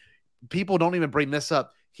obviously, and people don't even bring this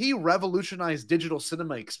up, he revolutionized digital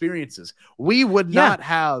cinema experiences. We would not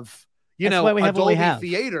have, a Dolby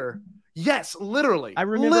theater. Yes, literally. I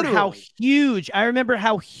remember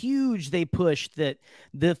how huge they pushed that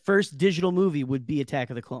the first digital movie would be Attack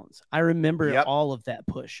of the Clones. I remember all of that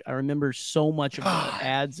push. I remember so much about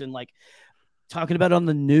ads and talking about it on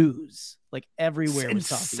the news, everywhere.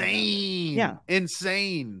 It's insane. Yeah,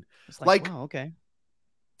 insane. It's wow, okay.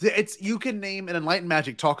 You can name, and Enlightened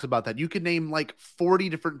Magic talks about that. You can name 40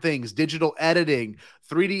 different things: digital editing,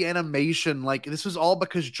 3D animation. This was all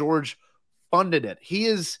because George funded it. He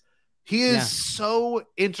is so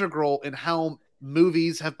integral in how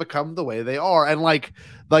movies have become the way they are. And like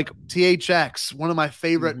THX, one of my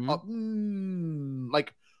favorite,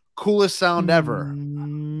 coolest sound ever.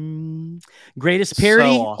 Greatest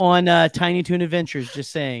parody on Tiny Toon Adventures.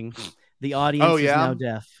 Just saying, the audience is now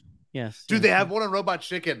deaf. Yes, dude, they have one on Robot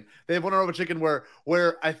Chicken. They have one on Robot Chicken where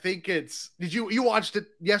I think it's. Did you watched it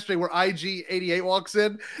yesterday? Where IG88 walks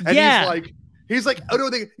in and he's like, oh no,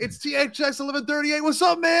 it's THX 1138. What's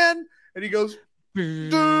up, man? And he goes,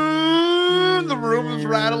 the room is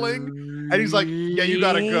rattling, and he's like, yeah, you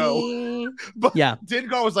gotta go. But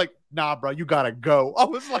Dengar was like, nah, bro, you gotta go. I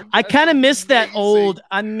was like, I kind of miss that old.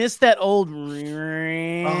 I miss that old. Oh,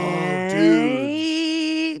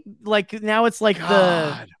 dude. Now it's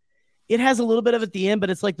God. It has a little bit of it at the end, but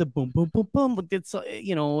it's the boom, boom, boom, boom. It's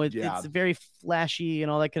it's very flashy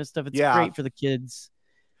and all that kind of stuff. It's great for the kids.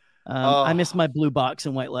 I miss my blue box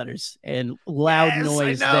and white letters and loud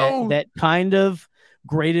noise that kind of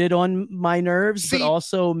grated on my nerves, but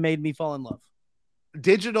also made me fall in love.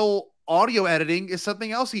 Digital audio editing is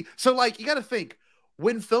something else. You got to think,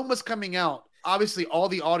 when film was coming out, obviously all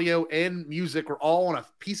the audio and music were all on a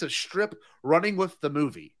piece of strip running with the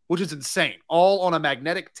movie, which is insane. All on a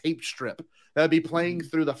magnetic tape strip that would be playing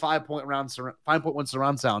through the 5.1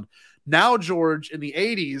 surround sound. Now George in the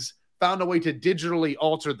 80s found a way to digitally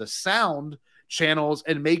alter the sound channels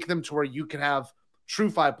and make them to where you can have true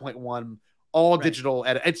 5.1 all digital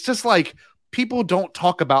edit. It's just like people don't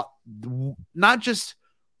talk about not just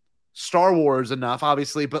Star Wars enough,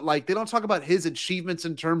 obviously, but like they don't talk about his achievements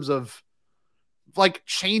in terms of like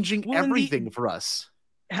changing everything for us.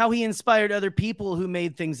 How he inspired other people who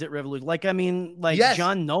made things that revolutionized. Like, I mean, like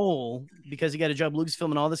John Knoll, because he got a job at Lucasfilm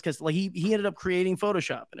and all this, because like he ended up creating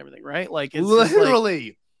Photoshop and everything, right? Like, it's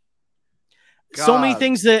literally so many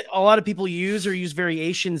things that a lot of people use or use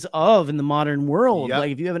variations of in the modern world. Yep.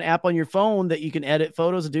 Like, if you have an app on your phone that you can edit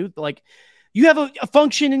photos and do, like, you have a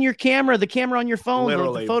function in your camera, the camera on your phone,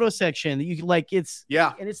 like the photo section that you can, like, it's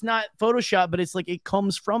and it's not Photoshop, but it's like it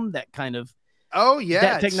comes from that kind of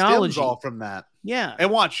that technology, it stems all from that. Yeah. And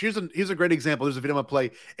watch, here's a great example. There's a video I'm gonna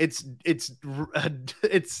play. It's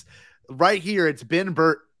right here. It's Ben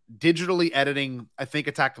Burt digitally editing, I think,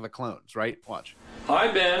 Attack of the Clones, right? Watch.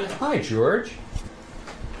 Hi, Ben. Hi, George.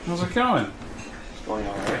 How's it going? It's going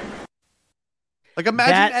all right. Like,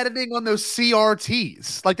 imagine editing on those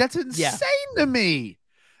CRTs. Like, that's insane to me.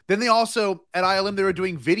 Then they also, at ILM, they were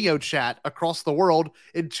doing video chat across the world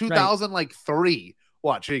in 2003.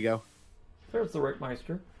 Watch, here you go. There's the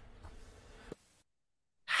Rickmeister.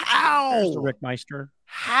 How? There's the Rickmeister.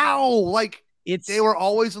 How? Like, they were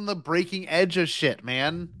always on the breaking edge of shit,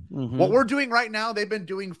 man. Mm-hmm. What we're doing right now, they've been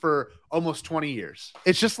doing for almost 20 years.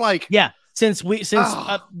 It's just like, since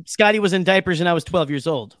Scotty was in diapers and I was 12 years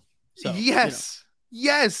old. So, yes,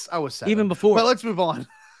 I was 7. Even before. But let's move on.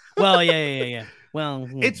 Well, yeah. Well,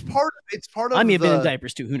 it's part of. I may have been in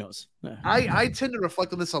diapers too. Who knows? I tend to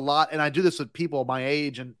reflect on this a lot, and I do this with people my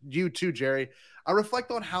age, and you too, Jerry. I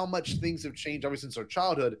reflect on how much things have changed ever since our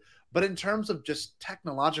childhood. But in terms of just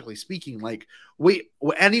technologically speaking, like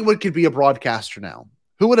anyone could be a broadcaster now.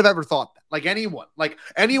 Who would have ever thought that? Like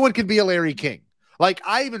anyone could be a Larry King. Like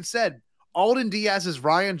I even said, Alden Diaz's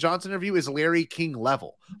Ryan Johnson interview is Larry King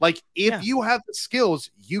level. Like if you have the skills,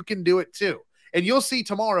 you can do it too. And you'll see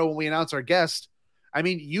tomorrow when we announce our guest. I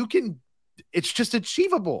mean, you can. It's just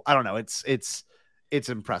achievable. I don't know. It's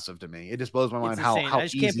impressive to me. It just blows my mind how I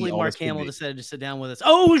just can't believe Mark Hamill decided to sit down with us.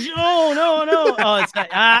 No. Oh, it's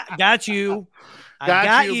not. Got you. I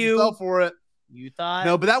got you. Fell for it. You thought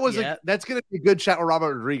no, but that was that's gonna be a good chat with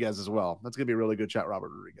Robert Rodriguez as well. That's gonna be a really good chat with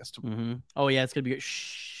Robert Rodriguez tomorrow. Mm-hmm. Oh yeah, it's gonna be good.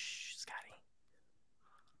 Shh, Scotty.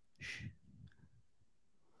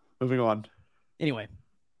 Moving on. Anyway.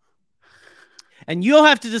 And you'll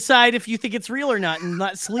have to decide if you think it's real or not and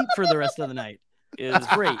not sleep for the rest of the night. Is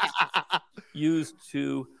great. Used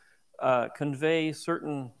to convey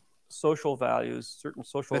certain social values, certain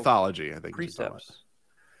social mythology, I think, precepts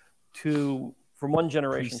from one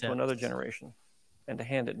generation to another generation, and to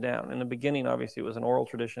hand it down. In the beginning, obviously, it was an oral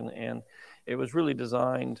tradition, and it was really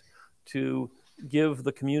designed to give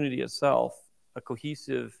the community itself a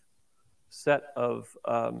cohesive set of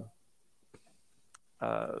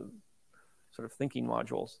sort of thinking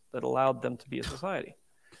modules that allowed them to be a society.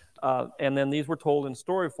 And then these were told in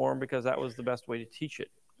story form because that was the best way to teach it.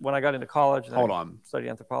 When I got into college, and studied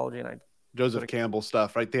anthropology, and Joseph Campbell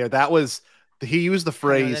stuff right there. That was he used the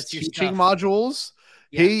phrase teaching modules.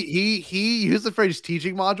 Yeah. He used the phrase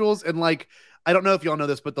teaching modules, and like I don't know if y'all know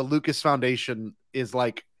this, but the Lucas Foundation is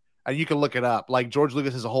like, and you can look it up. Like George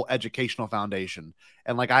Lucas has a whole educational foundation,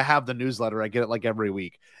 and like I have the newsletter. I get it like every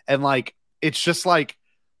week, and like it's just like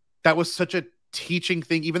that was such a teaching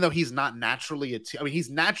thing, even though he's not naturally he's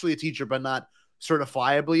naturally a teacher, but not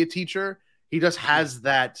certifiably a teacher. He just has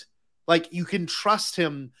that, like, you can trust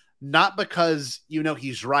him, not because you know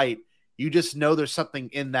he's right. You just know there's something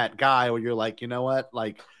in that guy where you're like, you know what,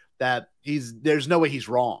 like that there's no way he's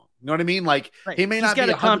wrong. You know what I mean? Like he may not got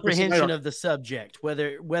be a comprehension of the subject,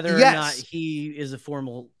 whether or not he is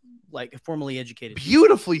formally educated.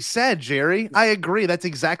 Beautifully said, Jerry. I agree. That's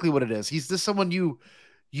exactly what it is. He's just someone you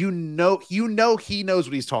know he knows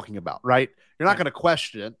what he's talking about, right? You're not going to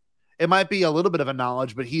question it. It might be a little bit of a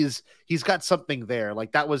knowledge, but he's got something there.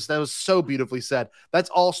 Like that was so beautifully said. That's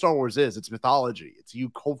all Star Wars is. It's mythology. It's you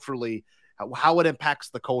culturally, how it impacts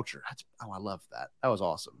the culture. I love that. That was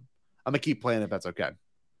awesome. I'm gonna keep playing if that's okay.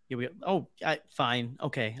 Fine.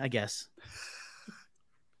 Okay, I guess.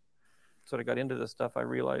 Sort of got into this stuff. I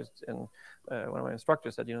realized, and one of my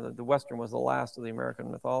instructors said, the Western was the last of the American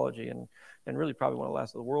mythology, and really probably one of the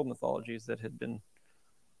last of the world mythologies that had been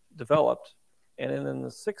developed. And then in the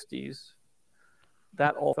 60s,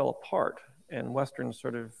 that all fell apart, and Western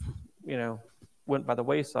sort of, went by the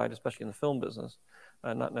wayside, especially in the film business,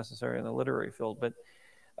 not necessarily in the literary field. But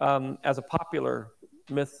as a popular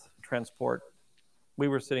myth transport, we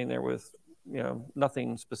were sitting there with,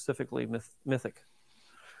 nothing specifically mythic.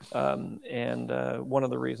 And one of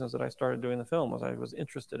the reasons that I started doing the film was I was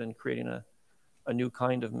interested in creating a new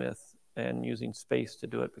kind of myth and using space to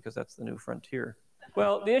do it because that's the new frontier.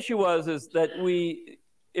 Well, the issue is that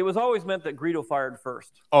it was always meant that Greedo fired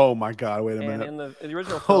first. Oh my God! Wait a minute. In the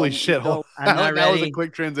original film, holy shit! That was a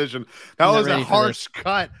quick transition. That was a harsh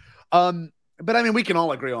cut. But I mean, we can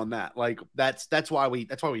all agree on that. Like that's why we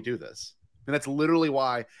do this, and that's literally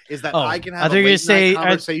why is that I can have a late night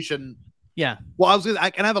conversation. Yeah. Well, I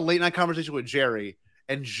can have a late night conversation with Jerry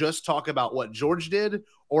and just talk about what George did,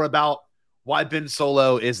 or about why Ben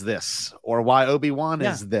Solo is this, or why Obi-Wan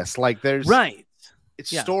is this. Like there's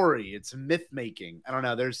it's story, it's myth making. I don't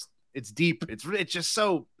know. It's deep. It's just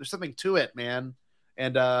so there's something to it, man.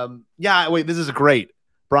 And wait, this is great.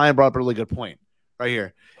 Brian brought up a really good point right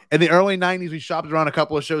here. In the early 90s, we shopped around a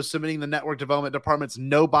couple of shows submitting the network development department's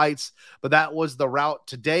no bites, but that was the route.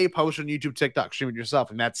 Today, post on YouTube, TikTok, stream it yourself,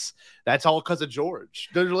 and that's all because of George.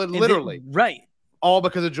 Literally, right? All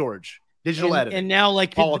because of George. Digital editing, and now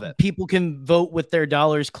like all of it. People can vote with their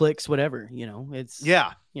dollars, clicks, whatever. It's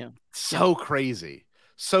so crazy,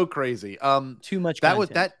 so crazy. Too much. That content. was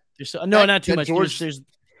that. Not too much. George,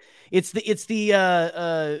 it's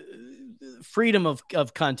the freedom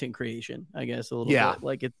of content creation, I guess, a little bit.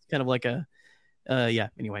 Like it's kind of like a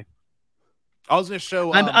anyway, I was gonna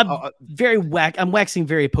show I'm waxing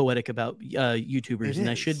very poetic about YouTubers, and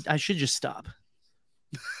I should just stop.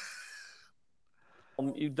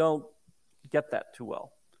 You don't get that too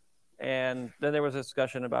well. And then there was a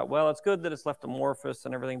discussion about, well, it's good that it's left amorphous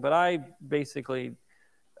and everything, but I basically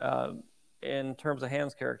in terms of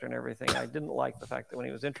Han's character and everything, I didn't like the fact that when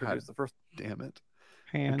he was introduced the first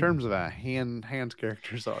in terms of a Han's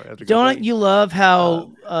character, sorry. Don't you love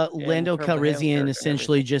how Lando Calrissian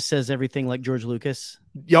essentially just says everything like George Lucas?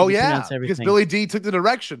 Oh yeah, because Billy D took the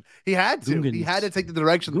direction. He had to. Gungans. He had to take the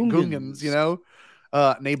direction. Gungans,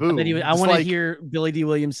 Naboo. I want to hear Billy D.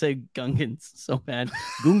 Williams say Gungans so bad.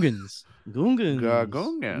 Gungans.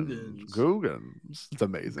 It's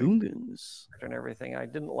amazing. Gungans. And everything. I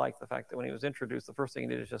didn't like the fact that when he was introduced, the first thing he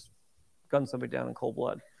did is just gun somebody down in cold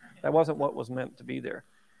blood. That wasn't what was meant to be there.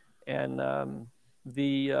 And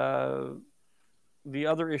the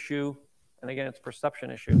other issue, and again, it's a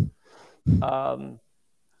perception issue.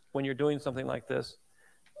 When you're doing something like this,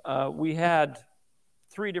 we had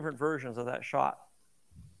 3 different versions of that shot.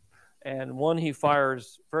 And one he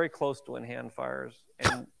fires very close to when Han fires,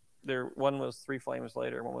 and one was 3 frames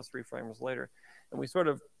later, one was 3 frames later. And we sort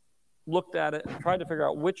of looked at it and tried to figure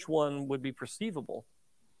out which one would be perceivable,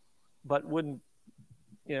 but wouldn't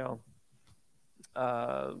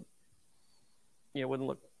wouldn't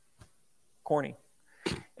look corny.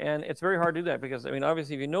 And it's very hard to do that because, I mean,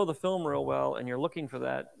 obviously, if you know the film real well and you're looking for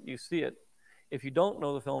that, you see it. If you don't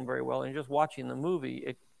know the film very well and you're just watching the movie,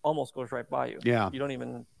 it almost goes right by you. Yeah. You don't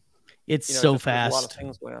even... It's so fast. A lot of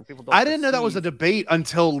things going on. People don't I didn't know that was a debate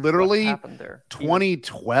until literally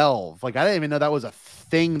 2012. Like, I didn't even know that was a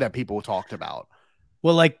thing that people talked about.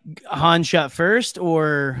 Well, like Han shot first,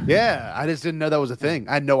 or I just didn't know that was a thing.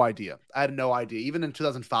 I had no idea. Even in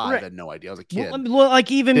 2005, I had no idea. I was a kid. Well, like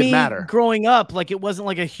even me growing up, like it wasn't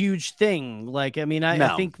like a huge thing. Like, I mean,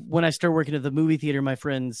 I think when I started working at the movie theater, my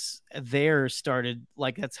friends there started,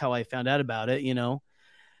 like, that's how I found out about it,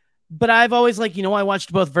 But I've always I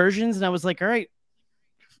watched both versions, and I was like, all right,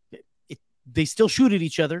 they still shoot at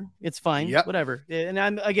each other. It's fine, whatever. And I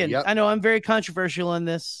know I'm very controversial on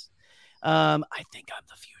this. I think I'm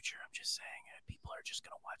the future. I'm just saying, people are just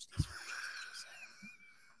gonna watch these versions.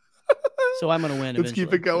 So I'm gonna win. Let's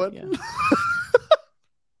keep it going. Yeah.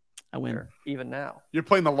 I win even now. You're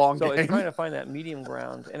playing the long game. So it's trying to find that medium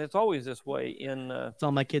ground, and it's always this way in. It's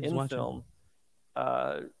all my kids in watching. Film,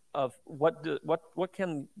 of what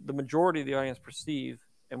can the majority of the audience perceive,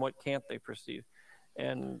 and what can't they perceive,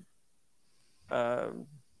 and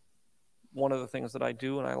one of the things that I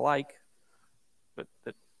do and I like, but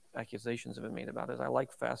that accusations have been made about it, is I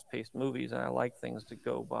like fast-paced movies, and I like things to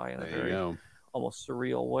go by in a very almost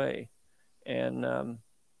surreal way, and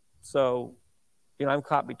so I'm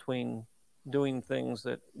caught between doing things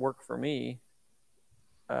that work for me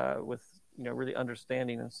with really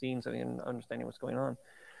understanding and seeing something and understanding what's going on,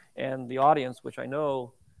 and the audience, which I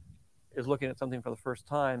know is looking at something for the first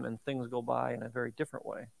time, and things go by in a very different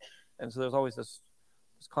way, and so there's always this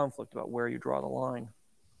conflict about where you draw the line,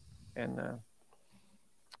 and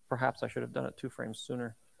perhaps I should have done it 2 frames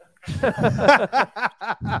sooner.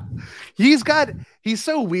 He's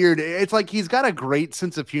so weird. It's like he's got a great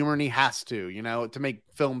sense of humor, and he has to make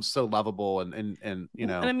films so lovable and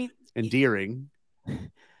I mean, endearing.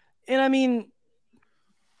 And I mean,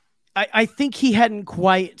 I think he hadn't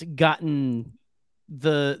quite gotten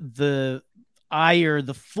the ire,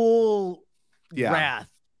 the full Yeah. wrath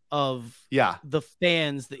of the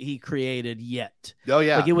fans that he created yet. Oh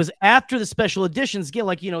yeah. Like it was after the special editions, again,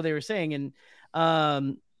 like, you know, they were saying, and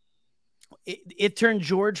it turned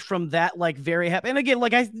George from that, like, very happy. And again,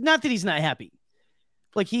 like, not that he's not happy.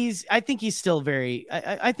 Like I think he's still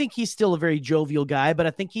I think he's still a very jovial guy, but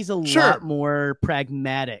I think he's a lot more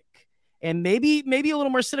pragmatic and maybe a little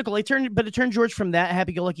more cynical. It turned George from that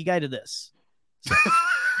happy-go-lucky guy to this.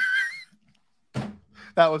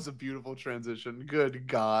 That was a beautiful transition. Good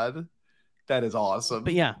God. That is awesome.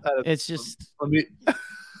 But yeah, it's just.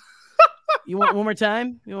 You want one more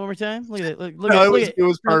time? You want one more time? Look at it. Look, it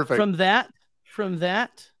was perfect. From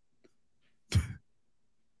that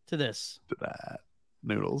to this. To that.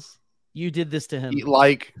 Noodles. You did this to him. Eat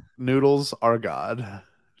like noodles are God.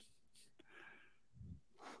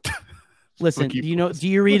 Listen, do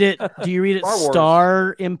you read it? Do you read it?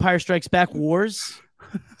 Star Empire Strikes Back Wars.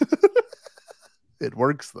 It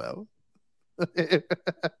works though.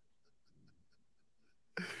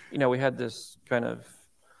 You know, we had this kind of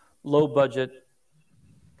low budget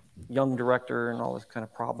young director and all this kind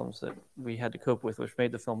of problems that we had to cope with, which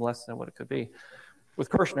made the film less than what it could be. With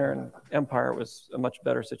Kirshner and Empire, it was a much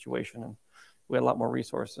better situation, and we had a lot more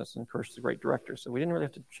resources, and Kirsch is a great director, so we didn't really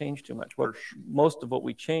have to change too much. Most of what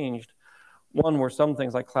we changed, one, were some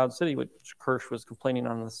things like Cloud City, which Kirsch was complaining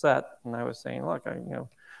on the set, and I was saying, look,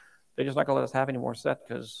 they're just not going to let us have any more set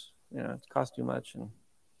because, you know, it costs too much,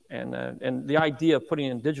 and the idea of putting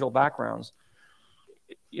in digital backgrounds,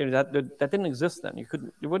 you know, that didn't exist then. You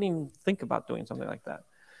wouldn't even think about doing something like that.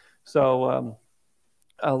 So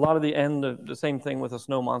a lot of the same thing with a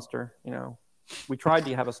snow monster. You know, we tried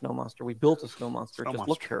to have a snow monster. We built a snow monster. It just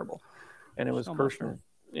looked terrible, and it was Kirshner.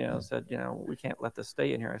 You know, said, you know, we can't let this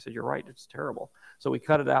stay in here. I said, you're right, it's terrible. So we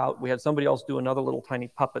cut it out. We had somebody else do another little tiny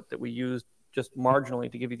puppet that we used just marginally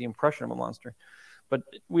to give you the impression of a monster. But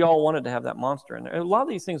we all wanted to have that monster in there. And a lot of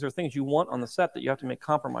these things are things you want on the set that you have to make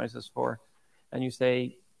compromises for. And you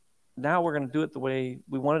say, now we're going to do it the way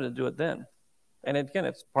we wanted to do it then. And again,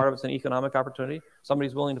 it's part of it's an economic opportunity.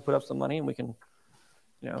 Somebody's willing to put up some money, and we can,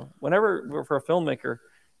 you know, whenever for a filmmaker,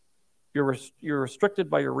 you're restricted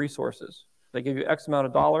by your resources. They give you X amount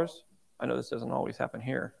of dollars. I know this doesn't always happen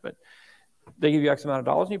here, but they give you X amount of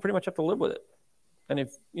dollars, and you pretty much have to live with it. And if,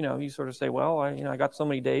 you know, you sort of say, well, I got so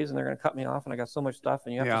many days, and they're going to cut me off, and I got so much stuff,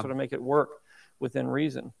 and you have to sort of make it work within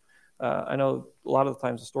reason. I know a lot of the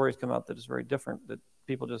times the stories come out that it's very different, that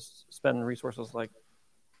people just spend resources like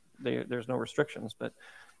there's no restrictions. But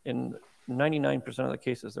in 99% of the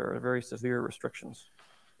cases, there are very severe restrictions.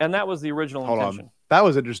 And that was the original intention. That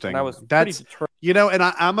was interesting. That's you know, and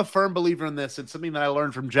I'm a firm believer in this. It's something that I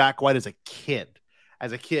learned from Jack White as a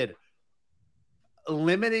kid.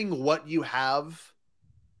 Limiting what you have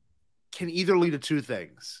can either lead to two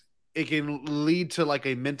things. It can lead to like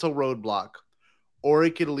a mental roadblock, or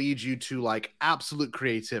it can lead you to like absolute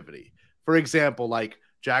creativity. For example, like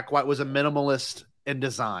Jack White was a minimalist in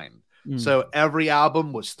design. So every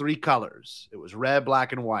album was 3 colors. It was red,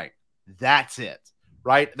 black, and white. That's it.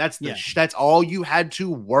 Right? That's all you had to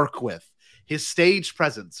work with. His stage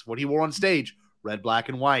presence, what he wore on stage, red, black,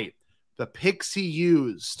 and white. The picks he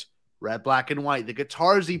used, red, black, and white. The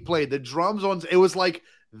guitars he played, the drums on, it was like,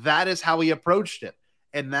 that is how he approached it.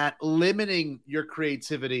 And that limiting your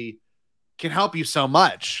creativity can help you so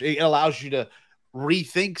much. It allows you to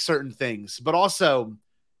rethink certain things, but also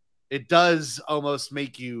it does almost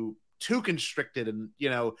make you too constricted, and, you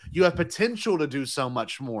know, you have potential to do so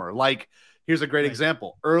much more. Like, here's a great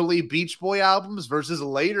example. Early Beach Boy albums versus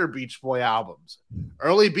later Beach Boy albums.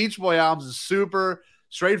 Early Beach Boy albums is super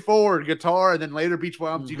straightforward guitar, and then later Beach Boy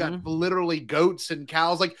albums, you got literally goats and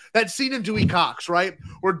cows. Like that scene in Dewey Cox, right?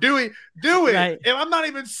 Where Dewey, right. And I'm not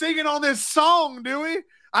even singing on this song, Dewey.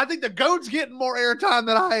 I think the goat's getting more airtime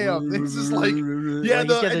than I am. It's just like, yeah,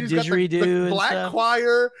 he's got the black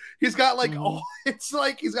choir. He's got like, it's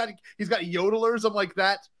like he's got yodelers. I'm like,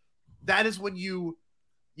 that is when you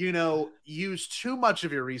use too much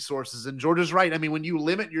of your resources. And George is right. I mean, when you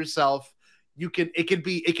limit yourself, it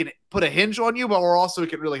can put a hinge on you, but also it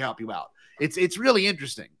can really help you out. It's really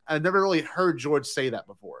interesting. I've never really heard George say that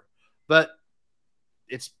before, but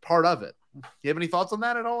it's part of it. You have any thoughts on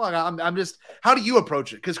that at all? Like, I'm just, how do you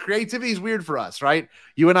approach it? Because creativity is weird for us, right?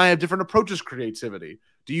 You and I have different approaches to creativity.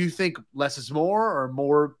 Do you think less is more, or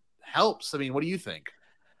more helps? I mean, what do you think?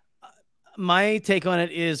 My take on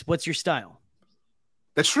it is, what's your style?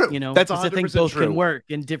 That's true. You know, that's 100% I think both can work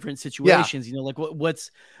in different situations. You know, like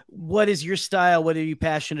what is your style? What are you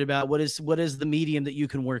passionate about? What is the medium that you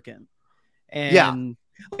can work in? And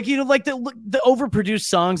like, you know, like the overproduced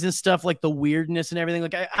songs and stuff, like the weirdness and everything.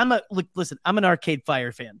 Like I'm an Arcade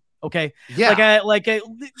Fire fan. Okay. Yeah. Like I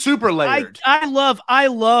super layered. I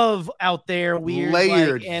love out there weird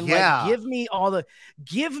layered. and yeah. give me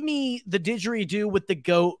the didgeridoo with the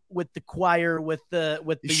goat, with the choir, with the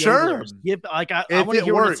sure. yodelers. I want to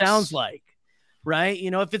hear what it sounds like. Right. You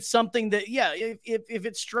know, if it's something that, if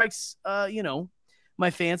it strikes, my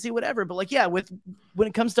fancy, whatever. But when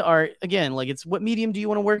it comes to art, again, it's what medium do you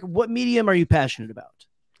want to work? What medium are you passionate about?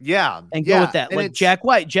 Yeah. And go with that. And Jack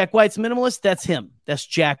White. Jack White's minimalist. That's him. That's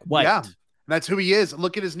Jack White. Yeah. That's who he is.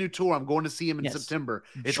 Look at his new tour. I'm going to see him in September.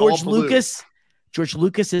 It's George Lucas. George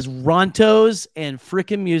Lucas is Rontos and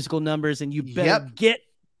freaking musical numbers, and you better get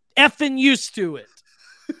effing used to it.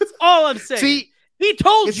 That's all I'm saying. See, he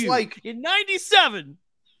told you in 97.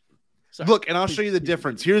 Sorry. Look, and I'll show you the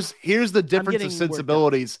difference. Here's the difference of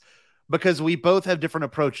sensibilities because we both have different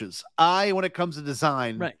approaches. When it comes to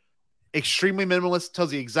design, extremely minimalist,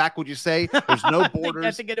 tells you exactly what you say. There's no borders.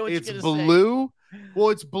 I think I know what it's you're blue. Say. Well,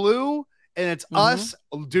 it's blue and it's us.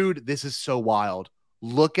 Dude, this is so wild.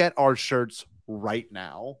 Look at our shirts right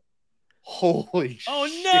now. Holy shit.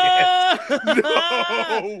 No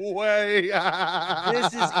way.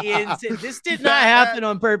 This is insane. This did not happen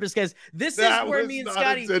on purpose, guys. This is where me and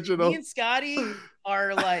Scotty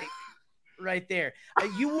are right there.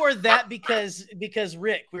 You wore that because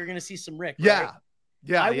Rick, we were going to see some Rick. Yeah. Right?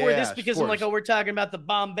 Yeah. I wore this because I'm like, we're talking about the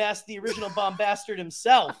original Bombastard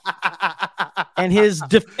himself and his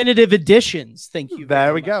definitive editions. Thank you.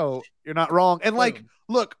 There we go. You're not wrong. And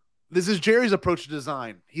look, this is Jerry's approach to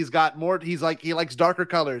design. He's got more. He likes darker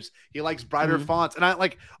colors. He likes brighter fonts. And I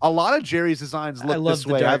like a lot of Jerry's designs look this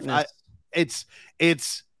way. It's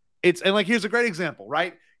and here's a great example,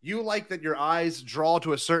 right? You like that your eyes draw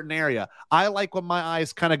to a certain area. I like when my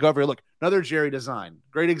eyes kind of go over. Look, another Jerry design.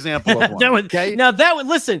 Great example of one. Okay. Now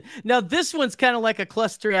listen. Now this one's kind of like a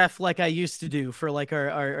cluster F, like I used to do for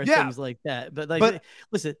our things like that. But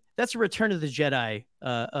listen, that's a Return of the Jedi.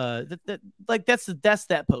 That's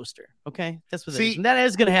that poster. Okay, that's what it is. And that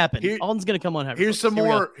is going to happen. Alden's going to come on. Here's some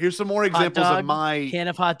more examples of my can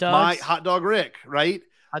of hot dogs. My hot dog Rick. Right.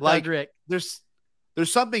 Hot dog Rick. There's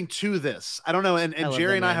something to this. I don't know. And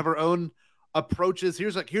Jerry and I have our own approaches.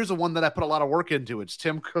 Here's the one that I put a lot of work into. It's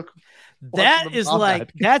Tim Cook.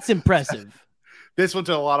 That's impressive. This one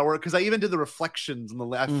took a lot of work because I even did the reflections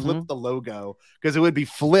and I flipped the logo because it would be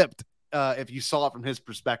flipped if you saw it from his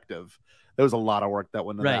perspective. There was a lot of work that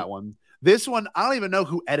went into that one. This one, I don't even know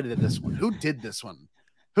who edited this one. Who did this one?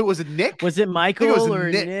 Who was it? Nick? Was it Michael or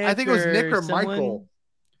Nick? I think it was Nick or Michael.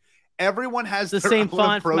 Everyone has the same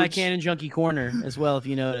font for my Canon Junkie corner as well. If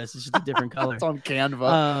you notice, it's just a different color. It's on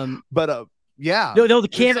Canva. Yeah. No, the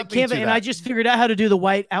Canva, and I just figured out how to do the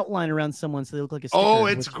white outline around someone so they look like a sticker. Oh,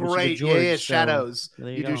 it's great. Yeah, shadows.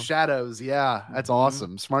 You do shadows. Yeah, that's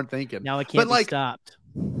awesome. Smart thinking. Now I can't be stopped.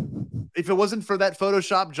 If it wasn't for that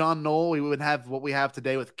Photoshop, John Knoll, we would have what we have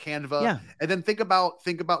today with Canva. Yeah. And then think about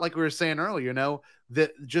like we were saying earlier,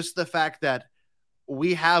 just the fact that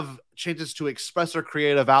we have chances to express our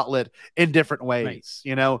creative outlet in different ways,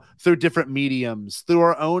 through different mediums, through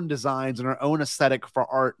our own designs and our own aesthetic for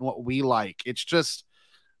art and what we like. It's just,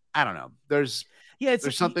 I don't know. There's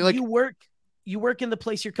something like you work in the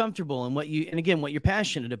place you're comfortable and what you're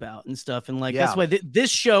passionate about and stuff. And that's why this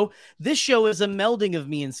show is a melding of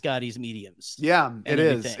me and Scotty's mediums. Yeah, it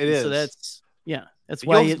is. It is. So that's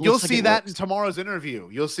why you'll see that in tomorrow's interview.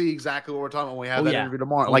 You'll see exactly what we're talking about when we have that interview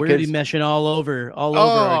tomorrow. We're going to be meshing all over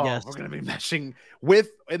our guests. We're going to be meshing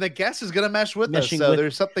and the guest is going to mesh with us. So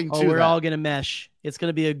there's something to we're that. all going to mesh. It's going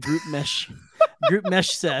to be a group mesh,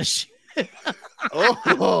 sesh. I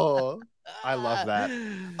love that.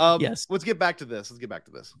 Yes. Let's get back to this.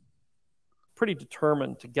 Pretty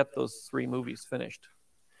determined to get those 3 movies finished.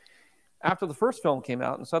 After the first film came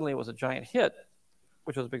out and suddenly it was a giant hit,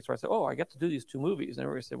 which was a big story. I said, I get to do these 2 movies. And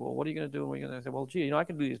everybody said, well, what are you going to do? And I said, well, gee, I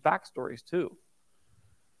can do these backstories too.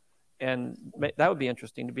 And that would be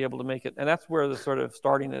interesting to be able to make it. And that's where the sort of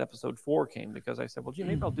starting at episode 4 came, because I said, well, gee,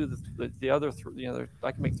 maybe I'll do the other 3,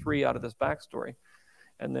 I can make 3 out of this backstory.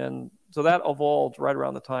 And then, so that evolved right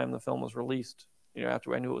around the time the film was released,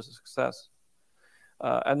 after I knew it was a success.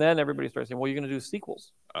 And then everybody started saying, well, you're going to do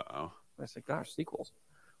sequels. Uh-oh. I said, gosh, sequels.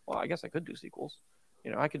 Well, I guess I could do sequels.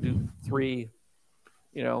 I could do 3,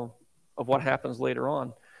 of what happens later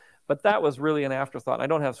on. But that was really an afterthought. I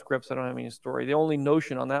don't have scripts. I don't have any story. The only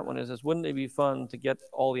notion on that one is wouldn't it be fun to get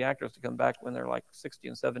all the actors to come back when they're like 60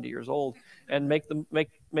 and 70 years old and make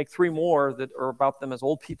 3 more that are about them as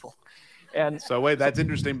old people? And so wait, that's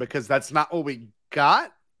interesting because that's not what we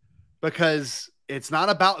got, because it's not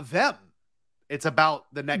about them. It's about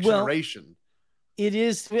the next generation. It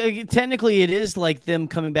is technically like them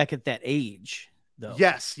coming back at that age though.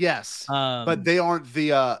 Yes. But they aren't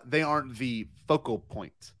the focal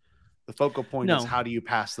point. The focal point is how do you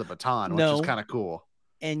pass the baton, which is kind of cool.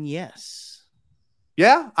 And yes.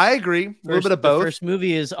 Yeah, I agree. A little bit of both. The first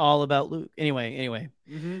movie is all about Luke. Anyway.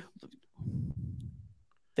 Mm-hmm.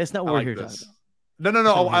 That's not what we're here to talk about.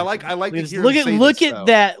 No. I like to hear look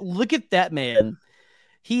at that man.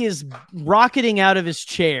 He is rocketing out of his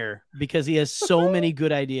chair because he has so many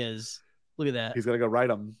good ideas. Look at that. He's gonna go write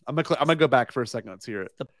them. I'm gonna go back for a second. Let's hear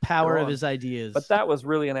it. The power of his ideas. But that was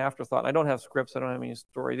really an afterthought. I don't have scripts. I don't have any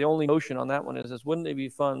story. The only notion on that one is wouldn't it be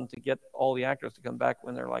fun to get all the actors to come back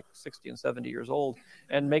when they're like 60 and 70 years old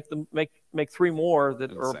and make three more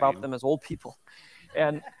that are about them as old people.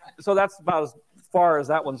 And so that's about as far as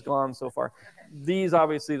that one's gone so far. These,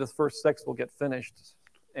 obviously, the first 6 will get finished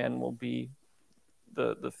and will be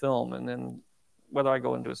the film. And then whether I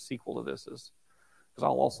go into a sequel to this is because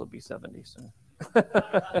I'll also be 70 soon.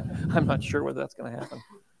 I'm not sure whether that's going to happen.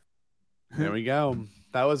 There we go.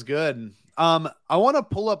 That was good. I want to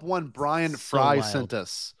pull up one Brian Fry sent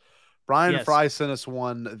us. Brian Fry sent us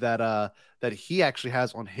one that he actually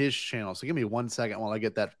has on his channel. So give me 1 second while I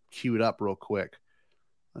get that queued up real quick.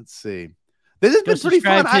 Let's see. This has been pretty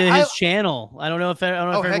fun. To his channel. I don't know if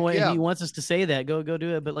everyone he wants us to say that. Go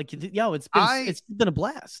do it. But it's been a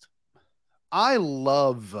blast. I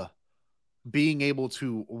love being able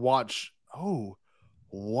to watch. Oh,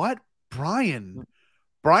 what Brian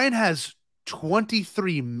has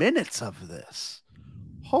 23 minutes of this.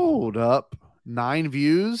 Hold up, 9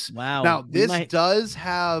 views. Wow. Now this does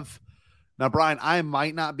have. Now, Brian, I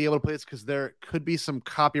might not be able to play this because there could be some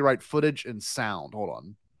copyright footage and sound. Hold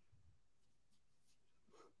on.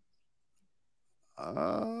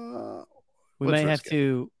 We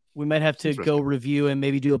might have to go review and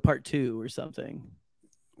maybe do a part 2 or something.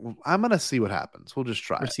 I'm gonna see what happens. We'll just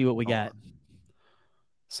try. Or see what we got.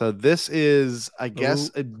 So this is, I guess,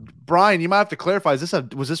 Brian. You might have to clarify. Was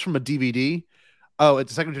this from a DVD? Oh,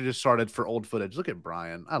 it's the second just started for old footage. Look at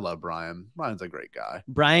Brian. I love Brian. Brian's a great guy.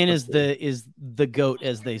 Brian is the GOAT,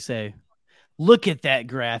 as they say. Look at that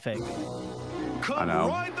graphic. I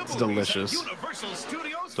know. It's delicious.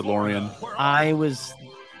 DeLorean.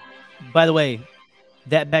 By the way,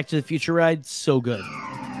 that Back to the Future ride, so good.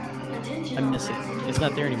 I miss it. It's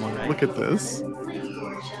not there anymore, right? Look at this.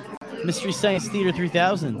 Mystery Science Theater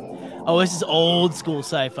 3000. Oh, this is old school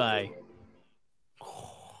sci-fi.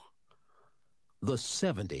 The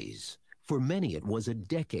 70s. For many, it was a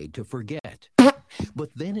decade to forget. But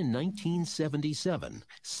then in 1977,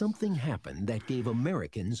 something happened that gave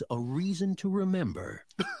Americans a reason to remember.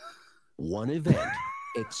 One event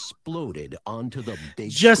exploded onto the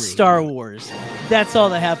big screen. Star Wars. That's all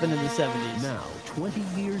that happened in the 70s. Now, 20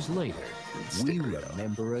 years later, we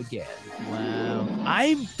remember again. Wow.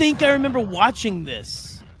 I think I remember watching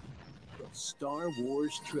this. The Star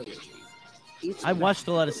Wars trilogy. I watched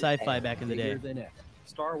a lot of sci-fi back in the day.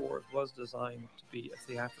 Star Wars was designed to be a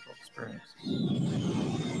theatrical experience.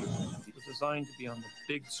 It was designed to be on the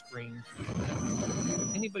big screen.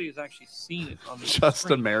 Anybody who's actually seen it on the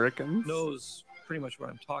Just Americans knows pretty much what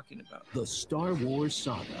I'm talking about. The Star Wars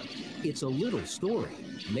saga. It's a little story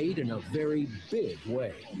made in a very big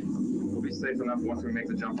way. We'll be safe enough once we make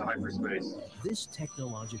the jump to hyperspace. This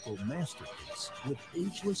technological masterpiece with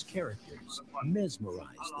ageless characters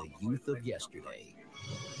mesmerized the youth of yesterday.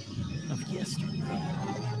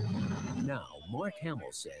 Now, Mark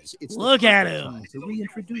Hamill says it's Look at time him to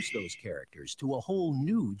reintroduce those characters to a whole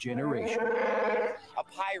new generation. A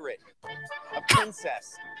pirate, a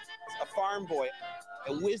princess, a farm boy,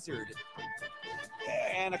 a wizard,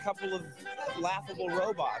 and a couple of laughable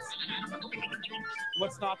robots.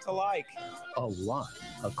 What's not to like? A lot,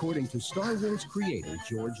 according to Star Wars creator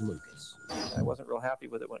George Lucas. I wasn't real happy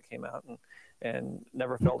with it when it came out and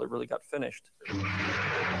never felt it really got finished.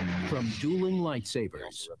 From dueling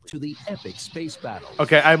lightsabers to the epic space battle.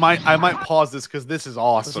 Okay, I might pause this because this is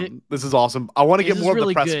awesome. This is awesome. I want to get more of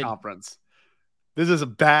the press conference. This is a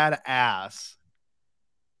badass.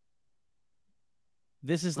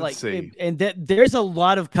 This is there's a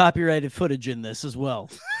lot of copyrighted footage in this as well.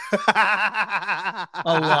 A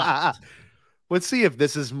lot. Let's see if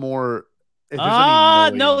this is more.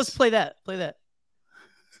 No, let's play that. Play that.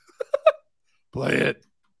 Play it.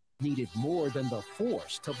 Needed more than the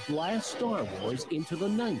Force to blast Star Wars into the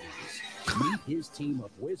 90s. Meet his team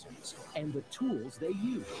of wizards and the tools they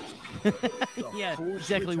used. Yeah,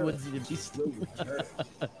 exactly, Woodsy.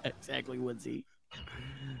 Exactly, Woodsy.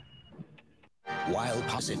 Wild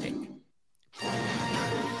Pacific.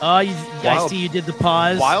 I see you did the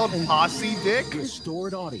pause. Wild Posse, Dick?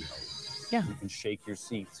 Restored audio. Yeah. You can shake your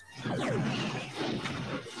seats.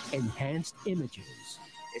 Enhanced images.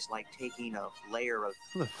 is like taking a layer of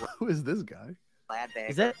Who is this guy?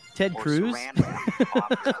 Is that Ted or Cruz? saran wrap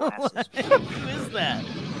off your glasses. Who is that?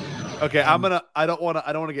 Okay, I don't want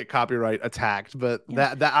to get copyright attacked, but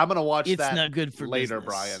that I'm gonna watch It's that not good for later,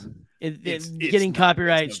 business. Brian. It's getting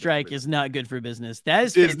copyright strike is not good for business. That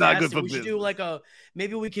is It's fantastic. not good for we should business. do like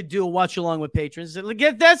maybe we could do a watch along with patrons. Like,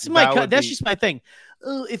 that's that's just my thing.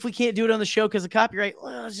 If we can't do it on the show because of copyright,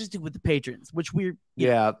 well, let's just do it with the patrons, which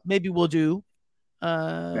maybe we'll do.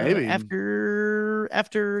 Maybe after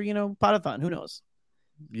Podathon, who knows?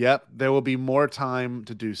 Yep, there will be more time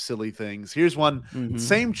to do silly things. Here's one,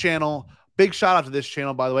 same channel. Big shout out to this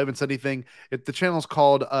channel, by the way. I haven't said anything. The channel's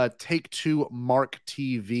called Take Two Mark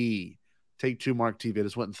TV. Take Two Mark TV. I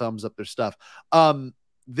just went and thumbs up their stuff.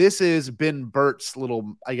 This is Ben Burt's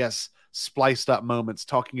little, I guess, spliced up moments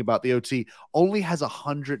talking about the OT. Only has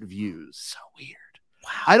 100 views. So weird.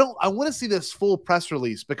 Wow. I want to see this full press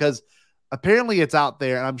release because apparently it's out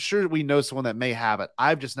there, and I'm sure we know someone that may have it.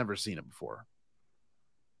 I've just never seen it before.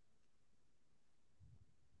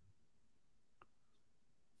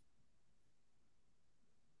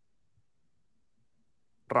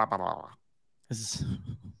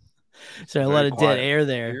 Sorry, a lot of dead air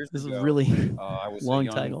there. This is really I was long a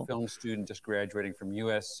young title. film student just graduating from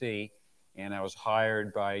USC, and I was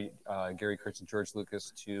hired by Gary Kurtz and George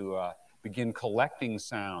Lucas to begin collecting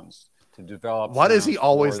sounds to develop. Why does he sounds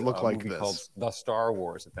always for look a like movie this? Called The Star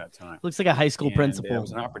Wars at that time. Looks like a high school And principal. It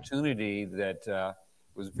was an opportunity that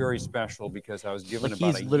was very special because I was given Like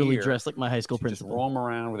about he's a literally year dressed like my high school to just principal. roam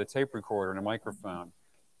around with a tape recorder and a microphone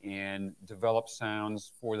and develop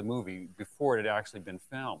sounds for the movie before it had actually been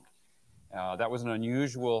filmed. That was an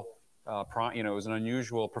unusual, it was an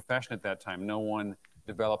unusual profession at that time. No one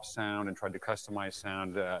developed sound and tried to customize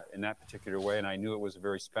sound in that particular way, and I knew it was a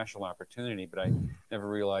very special opportunity, but I never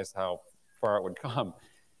realized how far it would come.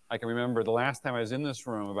 I can remember the last time I was in this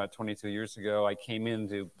room about 22 years ago, I came in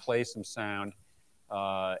to play some sound,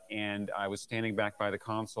 and I was standing back by the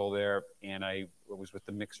console there, and I was with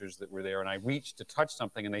the mixers that were there, and I reached to touch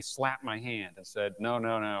something, and they slapped my hand and said, no,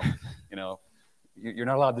 you're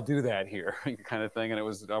not allowed to do that here, kind of thing. And I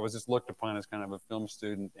was just looked upon as kind of a film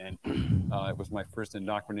student, and it was my first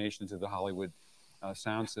indoctrination to the Hollywood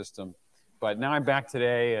sound system. But now I'm back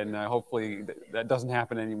today, and hopefully that doesn't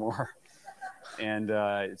happen anymore. And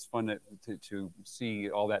it's fun to see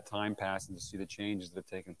all that time pass and to see the changes that have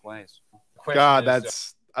taken place. God,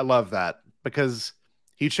 I love that because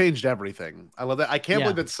he changed everything. I love that. I can't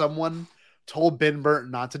believe that someone told Ben Burtt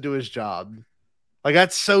not to do his job. Like,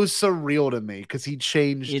 that's so surreal to me because he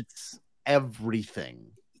changed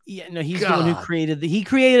everything. Yeah, no, he's the one who created the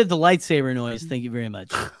lightsaber noise. Thank you very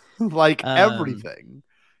much. Like everything.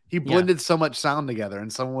 He blended so much sound together,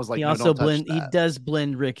 and someone was like, he no, also don't touch blend. that. He does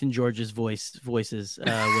blend Rick and George's voices.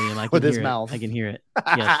 William, I can With his hear mouth. it. I can hear it.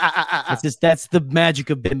 Yes, that's the magic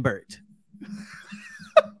of Ben Burtt.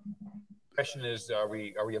 The question is, are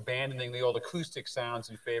we abandoning the old acoustic sounds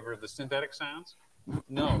in favor of the synthetic sounds?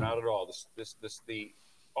 No, not at all. The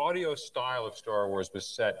audio style of Star Wars was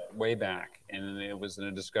set way back, and it was in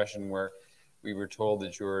a discussion where we were told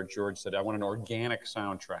that George said, I want an organic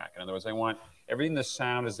soundtrack. In other words, I want everything to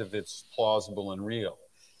sound as if it's plausible and real.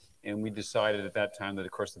 And we decided at that time that,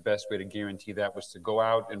 of course, the best way to guarantee that was to go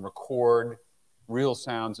out and record real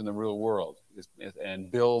sounds in the real world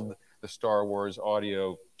and build the Star Wars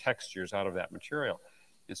audio textures out of that material.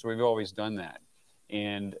 And so we've always done that.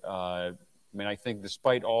 And I think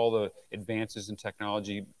despite all the advances in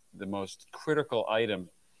technology, the most critical item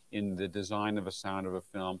in the design of a sound of a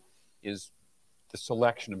film is the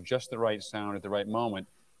selection of just the right sound at the right moment,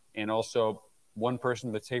 and also one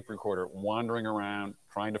person with a tape recorder wandering around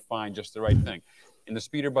trying to find just the right thing. In the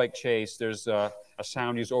speeder bike chase, there's a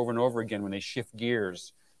sound used over and over again when they shift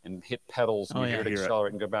gears and hit pedals and you hear it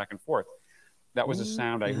accelerate and go back and forth. That was a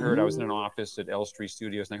sound I heard. I was in an office at Elstree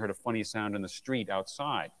Studios, and I heard a funny sound in the street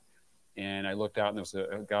outside. And I looked out, and there was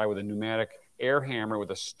a guy with a pneumatic air hammer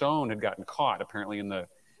with a stone had gotten caught, apparently in the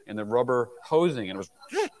rubber hosing, and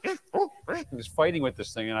it was fighting with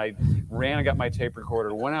this thing. And I ran and got my tape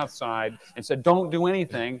recorder, went outside, and said, "Don't do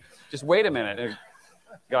anything. Just wait a minute." And the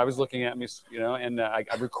guy was looking at me, and I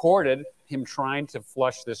recorded him trying to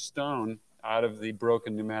flush this stone out of the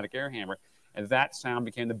broken pneumatic air hammer. And that sound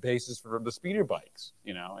became the basis for the speeder bikes,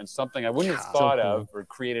 and something I wouldn't have thought of or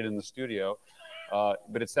created in the studio.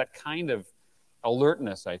 But it's that kind of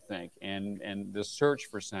alertness, I think, and the search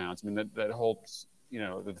for sounds. I mean, that whole,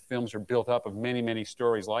 the films are built up of many, many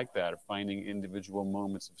stories like that, of finding individual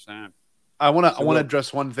moments of sound. I want to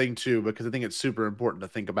address one thing too, because I think it's super important to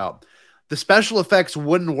think about. The special effects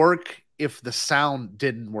wouldn't work if the sound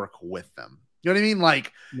didn't work with them. You know what I mean?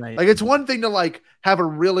 Like it's one thing to like have a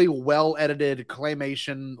really well edited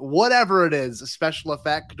claymation, whatever it is, a special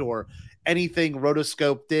effect or anything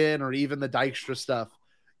rotoscoped in, or even the Dykstra stuff.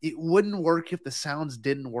 It wouldn't work if the sounds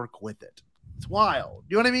didn't work with it. It's wild.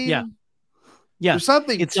 You know what I mean? Yeah. Yeah. There's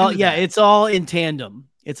something. It's all. Yeah. It's all in tandem.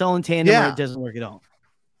 It's all in tandem. Yeah. Where it doesn't work at all.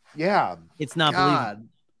 Yeah. It's not believable.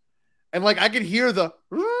 And like I can hear the.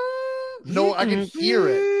 No, I can hear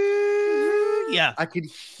it. Yeah, I can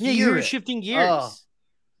hear you're it. shifting gears.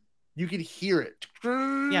 You can hear it.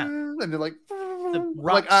 Yeah, and they're like the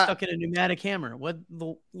rock stuck in a pneumatic hammer. What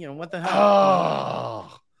the what the hell?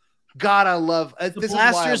 Oh God, I love the this.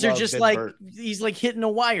 blasters is why I are love just Ben like Burtt. he's like hitting a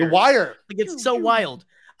wire. The wire. Like it's so wild.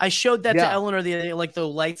 I showed that to Yeah. Eleanor the other day, like the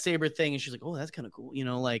lightsaber thing, and she's like, "Oh, that's kind of cool." You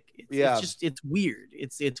know, like it's weird.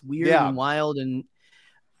 It's weird and wild. And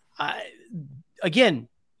again,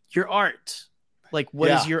 your art. Like,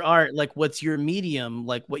 what is your art? Like, what's your medium?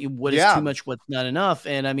 Like, what is too much? What's not enough?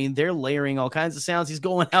 And I mean, they're layering all kinds of sounds. He's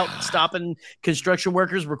going out, stopping construction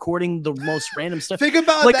workers, recording the most random stuff. Think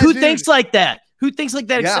about like, that, who dude. thinks like that? Who thinks like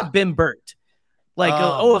that except Ben Burtt? Like,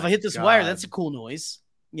 Oh if I hit this my wire, God. that's a cool noise.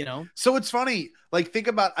 You know? So it's funny. Like, think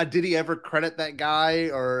about did he ever credit that guy,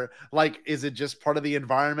 or like, is it just part of the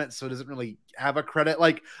environment, so it doesn't really have a credit?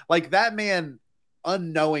 Like that man,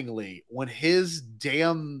 unknowingly, when his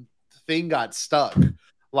damn thing got stuck.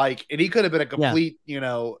 Like, and he could have been a complete,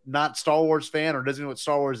 not Star Wars fan or doesn't know what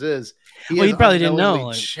Star Wars is. He probably didn't know.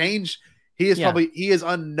 Like, he is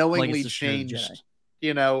unknowingly changed,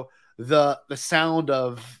 the sound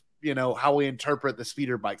of, how we interpret the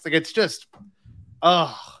speeder bikes. Like, it's just,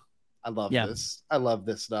 I love this. I love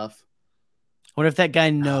this stuff. What if that guy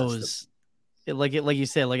knows? Like you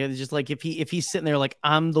said, like it's just like if he's sitting there, like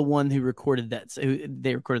I'm the one who recorded that, who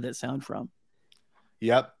they recorded that sound from.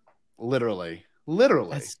 Yep, literally.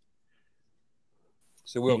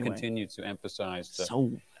 So we'll continue to emphasize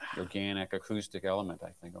the organic acoustic element,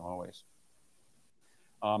 I think, always.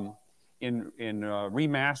 In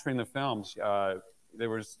remastering the films, there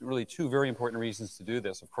was really two very important reasons to do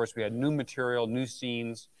this. Of course, we had new material, new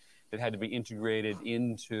scenes that had to be integrated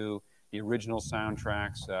into the original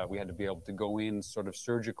soundtracks. We had to be able to go in sort of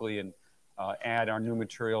surgically and add our new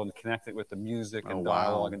material and connect it with the music and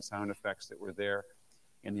dialogue and sound effects that were there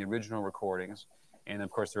in the original recordings. And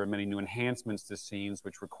of course, there are many new enhancements to scenes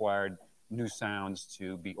which required new sounds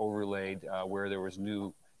to be overlaid where there was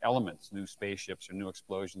new elements, new spaceships or new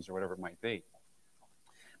explosions or whatever it might be.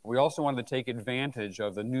 We also wanted to take advantage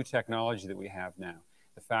of the new technology that we have now.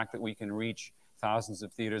 The fact that we can reach thousands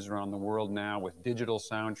of theaters around the world now with digital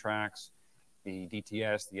soundtracks, the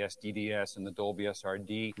DTS, the SDDS, and the Dolby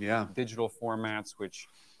SRD digital formats, which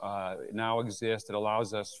now exist. It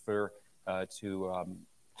allows us to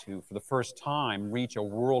for the first time, reach a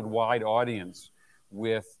worldwide audience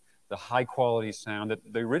with the high-quality sound that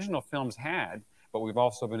the original films had, but we've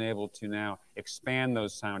also been able to now expand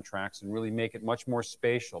those soundtracks and really make it much more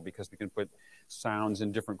spatial because we can put sounds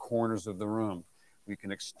in different corners of the room. We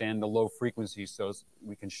can extend the low frequencies so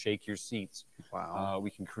we can shake your seats. Wow. We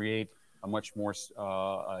can create a much more,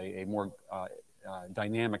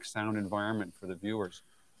 dynamic sound environment for the viewers.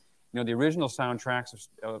 The original soundtracks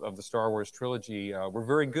of the Star Wars trilogy were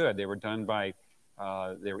very good. They were done by,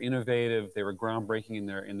 they were innovative, they were groundbreaking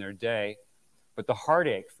in their day. But the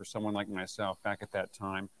heartache for someone like myself back at that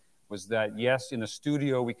time was that, yes, in a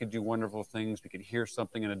studio we could do wonderful things. We could hear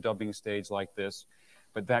something in a dubbing stage like this,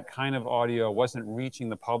 but that kind of audio wasn't reaching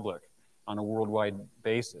the public on a worldwide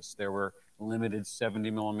basis. There were limited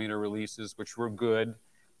 70-millimeter releases, which were good,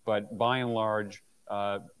 but by and large,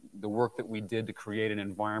 the work that we did to create an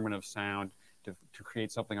environment of sound, to create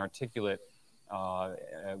something articulate,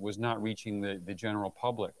 was not reaching the general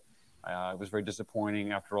public. It was very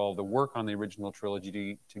disappointing after all the work on the original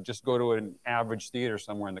trilogy to just go to an average theater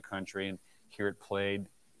somewhere in the country and hear it played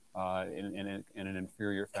in an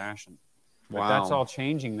inferior fashion. But that's all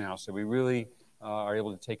changing now, so we really are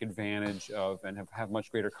able to take advantage of and have much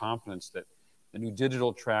greater confidence that the new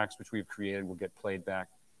digital tracks which we've created will get played back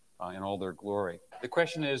in all their glory. The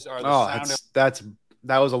question is, are the sound...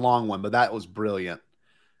 that was a long one, but that was brilliant.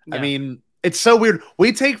 Yeah. I mean, it's so weird.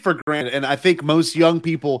 We take for granted, and I think most young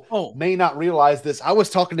people may not realize this. I was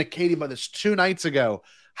talking to Katie about this 2 nights ago,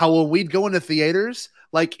 how when we'd go into theaters,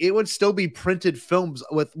 like it would still be printed films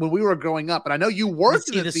with when we were growing up. And I know you worked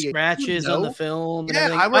in the theater. Scratches on the film.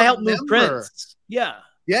 Yeah, I helped move prints. Yeah.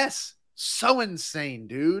 Yes. So insane,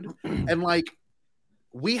 dude. And like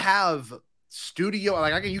we have studio,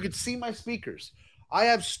 like you can see my speakers. I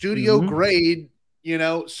have studio grade,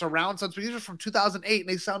 surround sound speakers. These are from 2008 and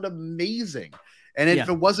they sound amazing. And if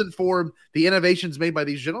it wasn't for the innovations made by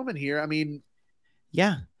these gentlemen here, I mean,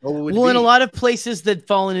 Yeah. What Well, in a lot of places that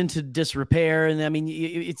fallen into disrepair, and I mean,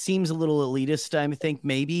 it seems a little elitist, I think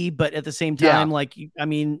maybe, but at the same time, like, I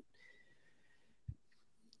mean,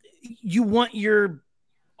 you want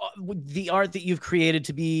the art that you've created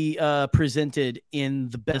to be presented in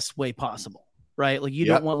the best way possible, right? Like you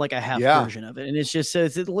don't want like a half version of it, and it's just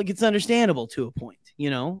it's understandable to a point, you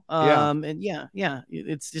know. And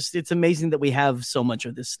it's amazing that we have so much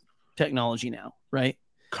of this technology now, right?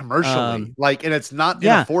 Commercially, like, and it's not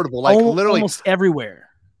unaffordable, like literally almost everywhere.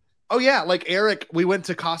 Oh yeah, like Eric, we went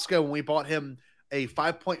to Costco and we bought him a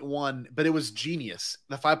 5.1, but it was genius.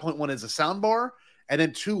 The 5.1 is a sound bar and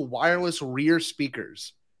then 2 wireless rear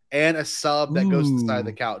speakers and a sub that goes to the side of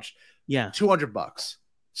the couch. Yeah, $200,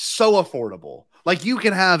 so affordable. Like you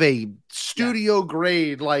can have a studio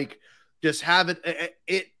grade, like just have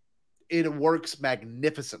it works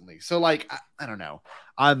magnificently. So like I don't know,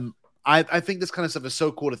 I think this kind of stuff is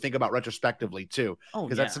so cool to think about retrospectively too,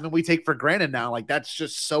 because that's something we take for granted now. Like that's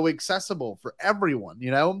just so accessible for everyone, you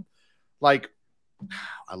know. Like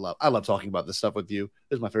I love talking about this stuff with you.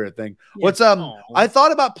 This is my favorite thing. What's I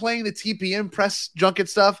thought about playing the TPM press junket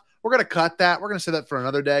stuff. We're gonna cut that. We're gonna say that for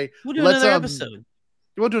another day. We'll do another episode.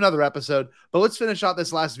 We'll do another episode, but let's finish out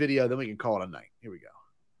this last video, then we can call it a night. Here we go.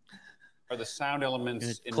 Are the sound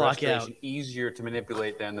elements in restoration easier to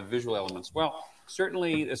manipulate than the visual elements? Well,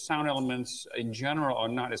 certainly the sound elements in general are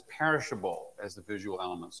not as perishable as the visual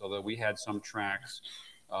elements, although we had some tracks,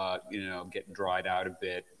 get dried out a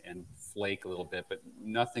bit and flake a little bit, but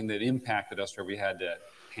nothing that impacted us where we had to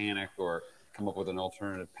panic or come up with an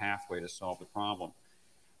alternative pathway to solve the problem.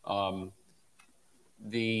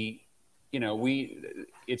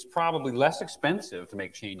 It's probably less expensive to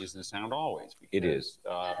make changes in the sound always. Because, it is.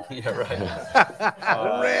 Yeah,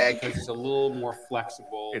 right. Because it's a little more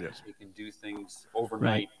flexible. It is. You can do things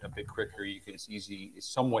overnight a bit quicker. It's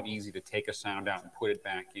somewhat easy to take a sound out and put it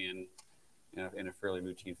back in a fairly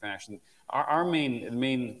routine fashion. Our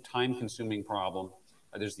main time-consuming problem,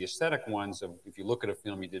 there's the aesthetic ones of if you look at a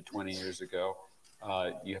film you did 20 years ago,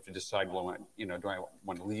 you have to decide, do I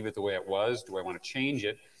want to leave it the way it was? Do I want to change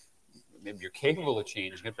it? Maybe you're capable of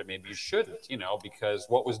changing it, but maybe you shouldn't, because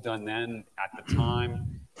what was done then at the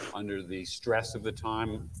time, under the stress of the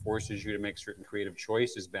time, forces you to make certain creative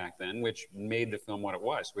choices back then, which made the film what it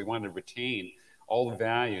was. So we wanted to retain all the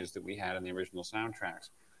values that we had in the original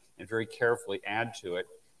soundtracks and very carefully add to it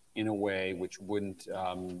in a way which wouldn't,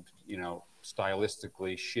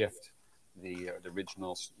 stylistically shift the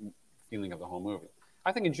original feeling of the whole movie.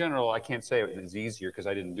 I think in general, I can't say it's easier because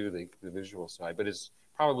I didn't do the visual side, but it's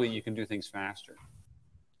probably you can do things faster.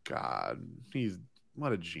 God,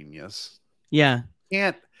 what a genius. Yeah.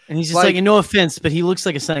 And he's just like, no offense, but he looks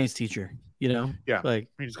like a science teacher, Yeah. Like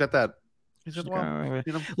he just got that. He's just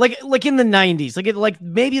like in the 90s, like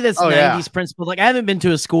maybe that's 90s principle. Like I haven't been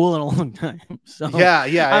to a school in a long time. So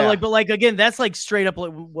I'm but again, that's like straight up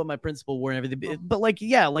like what my principal wore and everything. But like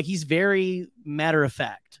he's very matter of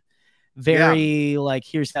fact. Very like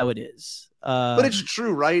here's how it is. But it's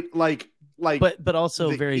true, right? But also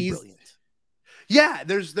very brilliant. Yeah,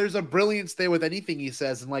 there's a brilliance there with anything he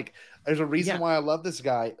says, and like there's a reason why I love this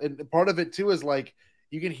guy. And part of it too is like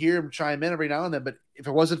you can hear him chime in every now and then, but if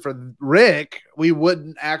it wasn't for Rick, we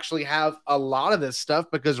wouldn't actually have a lot of this stuff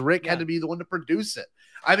because Rick had to be the one to produce it.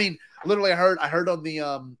 I mean, literally, I heard on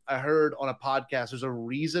a podcast, there's a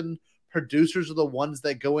reason producers are the ones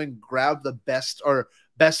that go and grab the best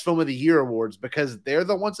film of the year awards because they're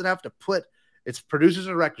the ones that have to put. It's producers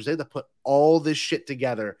and directors. They have to put all this shit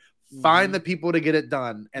together, find the people to get it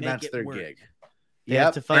done, and that's their gig. They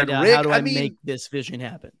have to find out how do I make this vision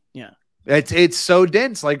happen. Yeah, it's so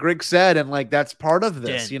dense, like Rick said, and like that's part of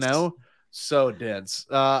this, so dense.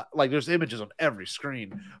 Like there's images on every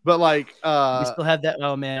screen, but like we still have that.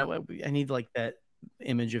 Oh man, I need like that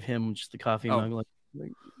image of him, just the coffee mug, like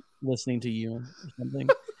listening to you or something.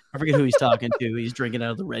 I forget who he's talking to. He's drinking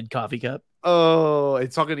out of the red coffee cup. Oh,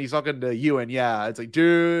 he's talking to Ewan. Yeah, it's like,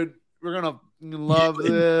 dude, we're gonna love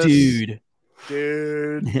this,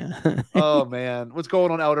 dude. Yeah. Oh man, what's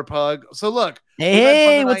going on, Elder Pug? So look,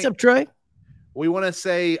 hey, what's up, Troy? We want to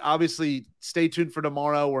say, obviously, stay tuned for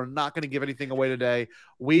tomorrow. We're not going to give anything away today.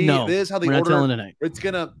 This is how the order. Tonight.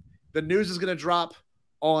 The news is gonna drop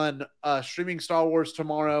on streaming Star Wars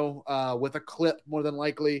tomorrow with a clip, more than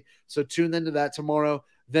likely. So tune into that tomorrow.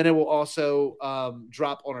 Then it will also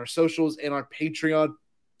drop on our socials and our Patreon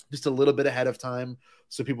just a little bit ahead of time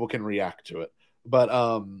so people can react to it. But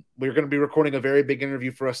we're going to be recording a very big interview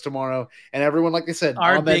for us tomorrow. And everyone, like I said,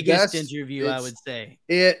 our biggest interview, I would say.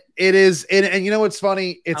 It is. And you know what's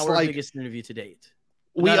funny? It's our like biggest interview to date.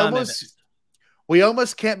 We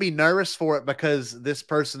almost can't be nervous for it because this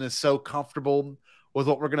person is so comfortable with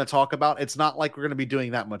what we're going to talk about. It's not like we're going to be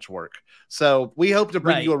doing that much work. So we hope to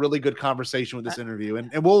bring you a really good conversation with this interview,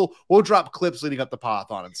 and we'll drop clips leading up to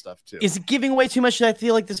Python and stuff too. Is it giving away too much? I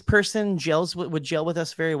feel like this person would gel with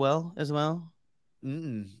us very well as well.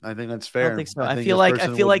 I think that's fair. I don't think so. I feel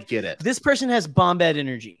like get it. This person has Bombad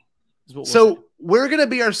energy. So we're going to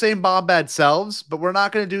be our same Bombad selves, but we're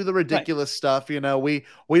not going to do the ridiculous stuff. You know, we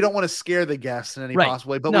don't want to scare the guests in any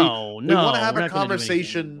possible way, but we want to have a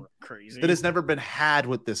conversation that has never been had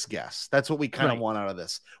with this guest. That's what we kind of want out of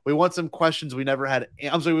this. We want some questions we never had.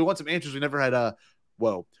 I'm sorry, we want some answers we never had.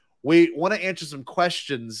 We want to answer some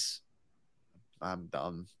questions. I'm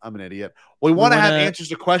dumb. I'm an idiot. We want to have answers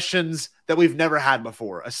to questions that we've never had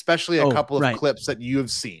before, especially a couple of clips that you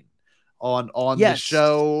have seen on the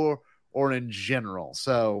show or in general.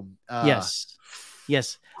 So yes,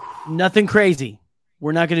 nothing crazy.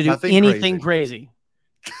 We're not going to do anything crazy.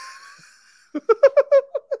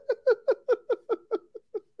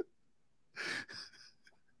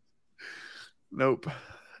 Nope,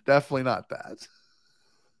 definitely not that.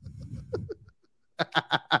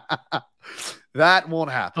 That won't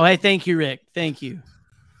happen. Oh, hey, thank you, Rick. Thank you.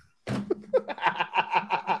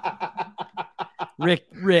 Rick.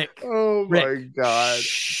 Oh my God.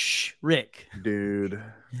 Shh, Rick. Dude.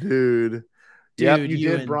 Yep, you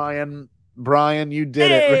did, Brian. Brian, you did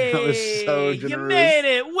it. That was so generous. You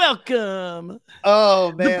made it. Welcome.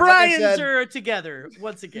 Oh, man. The Bryans are together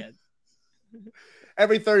once again.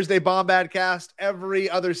 Every Thursday, Bombadcast. Every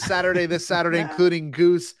other Saturday, this Saturday, including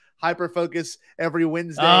Goose. Hyperfocus every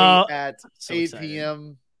Wednesday at 8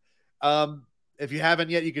 p.m. If you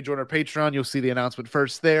haven't yet, you can join our Patreon. You'll see the announcement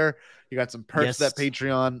first there. You got some perks to that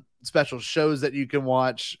Patreon, special shows that you can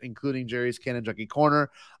watch, including Jerry's Canon Junkie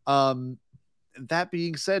Corner. That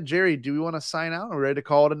being said, Jerry, do we want to sign out? Are we ready to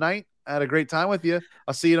call it a night? I had a great time with you.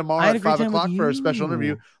 I'll see you tomorrow at 5 o'clock for a special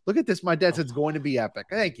interview. Look at this. My dad said it's going to be epic.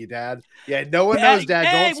 Thank you, Dad. Yeah, no one knows, Dad.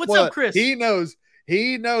 Don't spoil what's up, Chris? He knows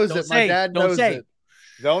that my dad knows it.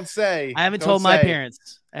 Don't say. I haven't told my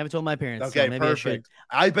parents. Okay, so perfect.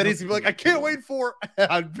 I bet he's gonna be like, I can't wait for.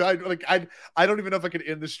 I don't even know if I can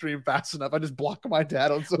end the stream fast enough. I just block my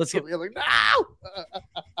dad on social media. Like, no.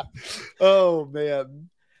 Oh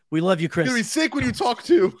man, we love you, Chris. You're sick when you talk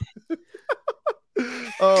to.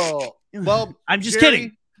 Oh well, I'm just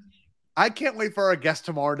kidding. I can't wait for our guest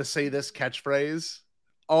tomorrow to say this catchphrase.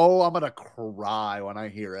 Oh, I'm gonna cry when I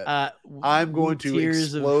hear it. I'm going to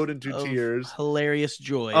explode into tears. Hilarious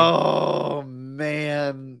joy. Oh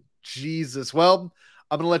man, Jesus. Well,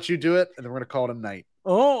 I'm gonna let you do it, and then we're gonna call it a night.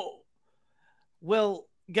 Oh, well,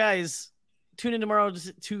 guys, tune in tomorrow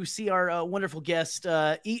to see our wonderful guest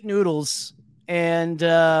eat noodles and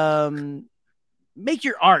make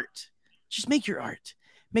your art. Just make your art.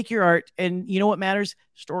 Make your art, and you know what matters?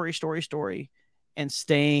 Story, and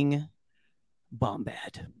staying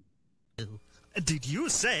Bombad. Did you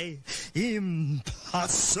say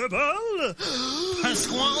impossible?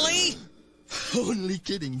 Pasquale? Only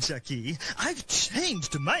kidding, Chucky. I've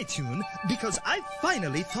changed my tune because I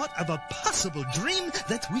finally thought of a possible dream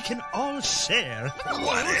that we can all share.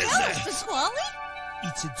 What is it? Pasquale?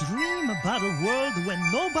 It's a dream about a world when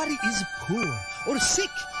nobody is poor or sick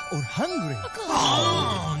or hungry.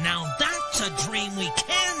 Oh, now that's a dream we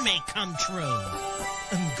can make come true.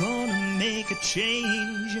 I'm gonna make a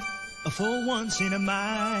change for once in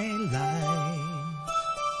my life.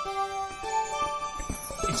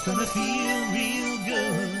 It's gonna feel real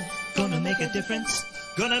good. Gonna make a difference.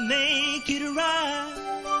 Gonna make it right.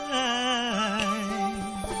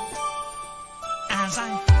 As I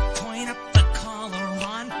point up the collar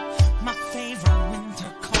on my favorite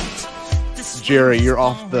winter coat. Jerry, you're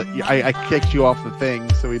off the. I kicked you off the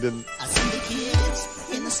thing, so we didn't. I see the kids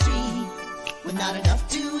in the street with not enough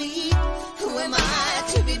to eat. Who am I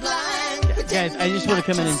to be blind? Guys, I just want to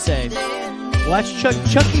come in and say, watch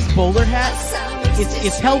Chucky's bowler hat.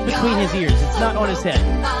 It's held between his ears. It's not on his head.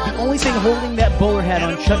 The only thing holding that bowler hat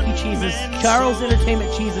on Chuck E. Cheese's, Charles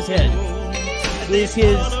Entertainment Cheese's head is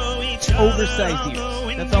his oversized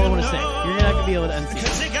ears. That's all I want to say. You're not going to be able to unsee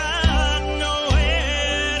it.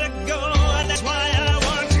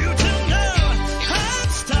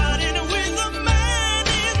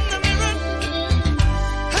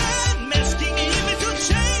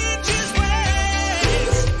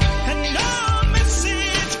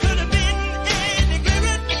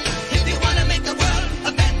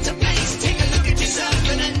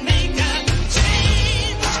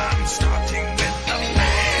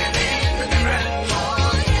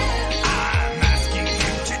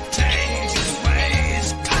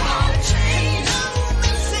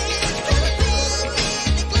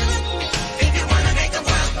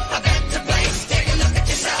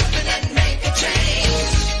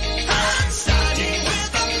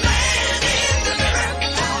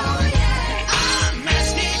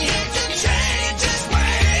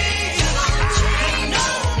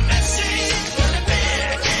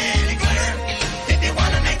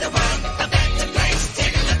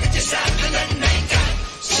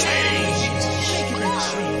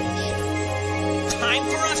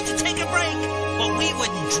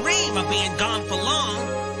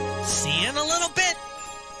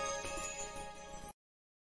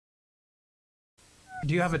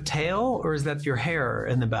 Do you have a tail, or is that your hair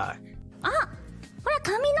in the back? あ、これは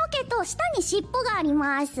髪の毛と下に尻尾があり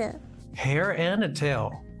ます。Hair and a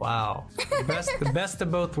tail. Wow. The best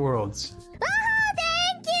of both worlds. あー、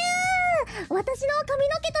Thank you! 私の髪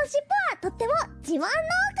の毛と尻尾はとっても自慢の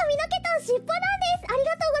髪の毛と尻尾なんです。あり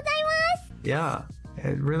がとうございます。Yeah,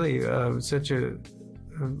 it really such a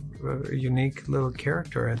unique little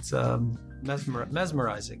character. It's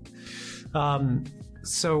mesmerizing.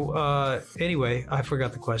 So anyway, I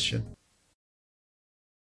forgot the question.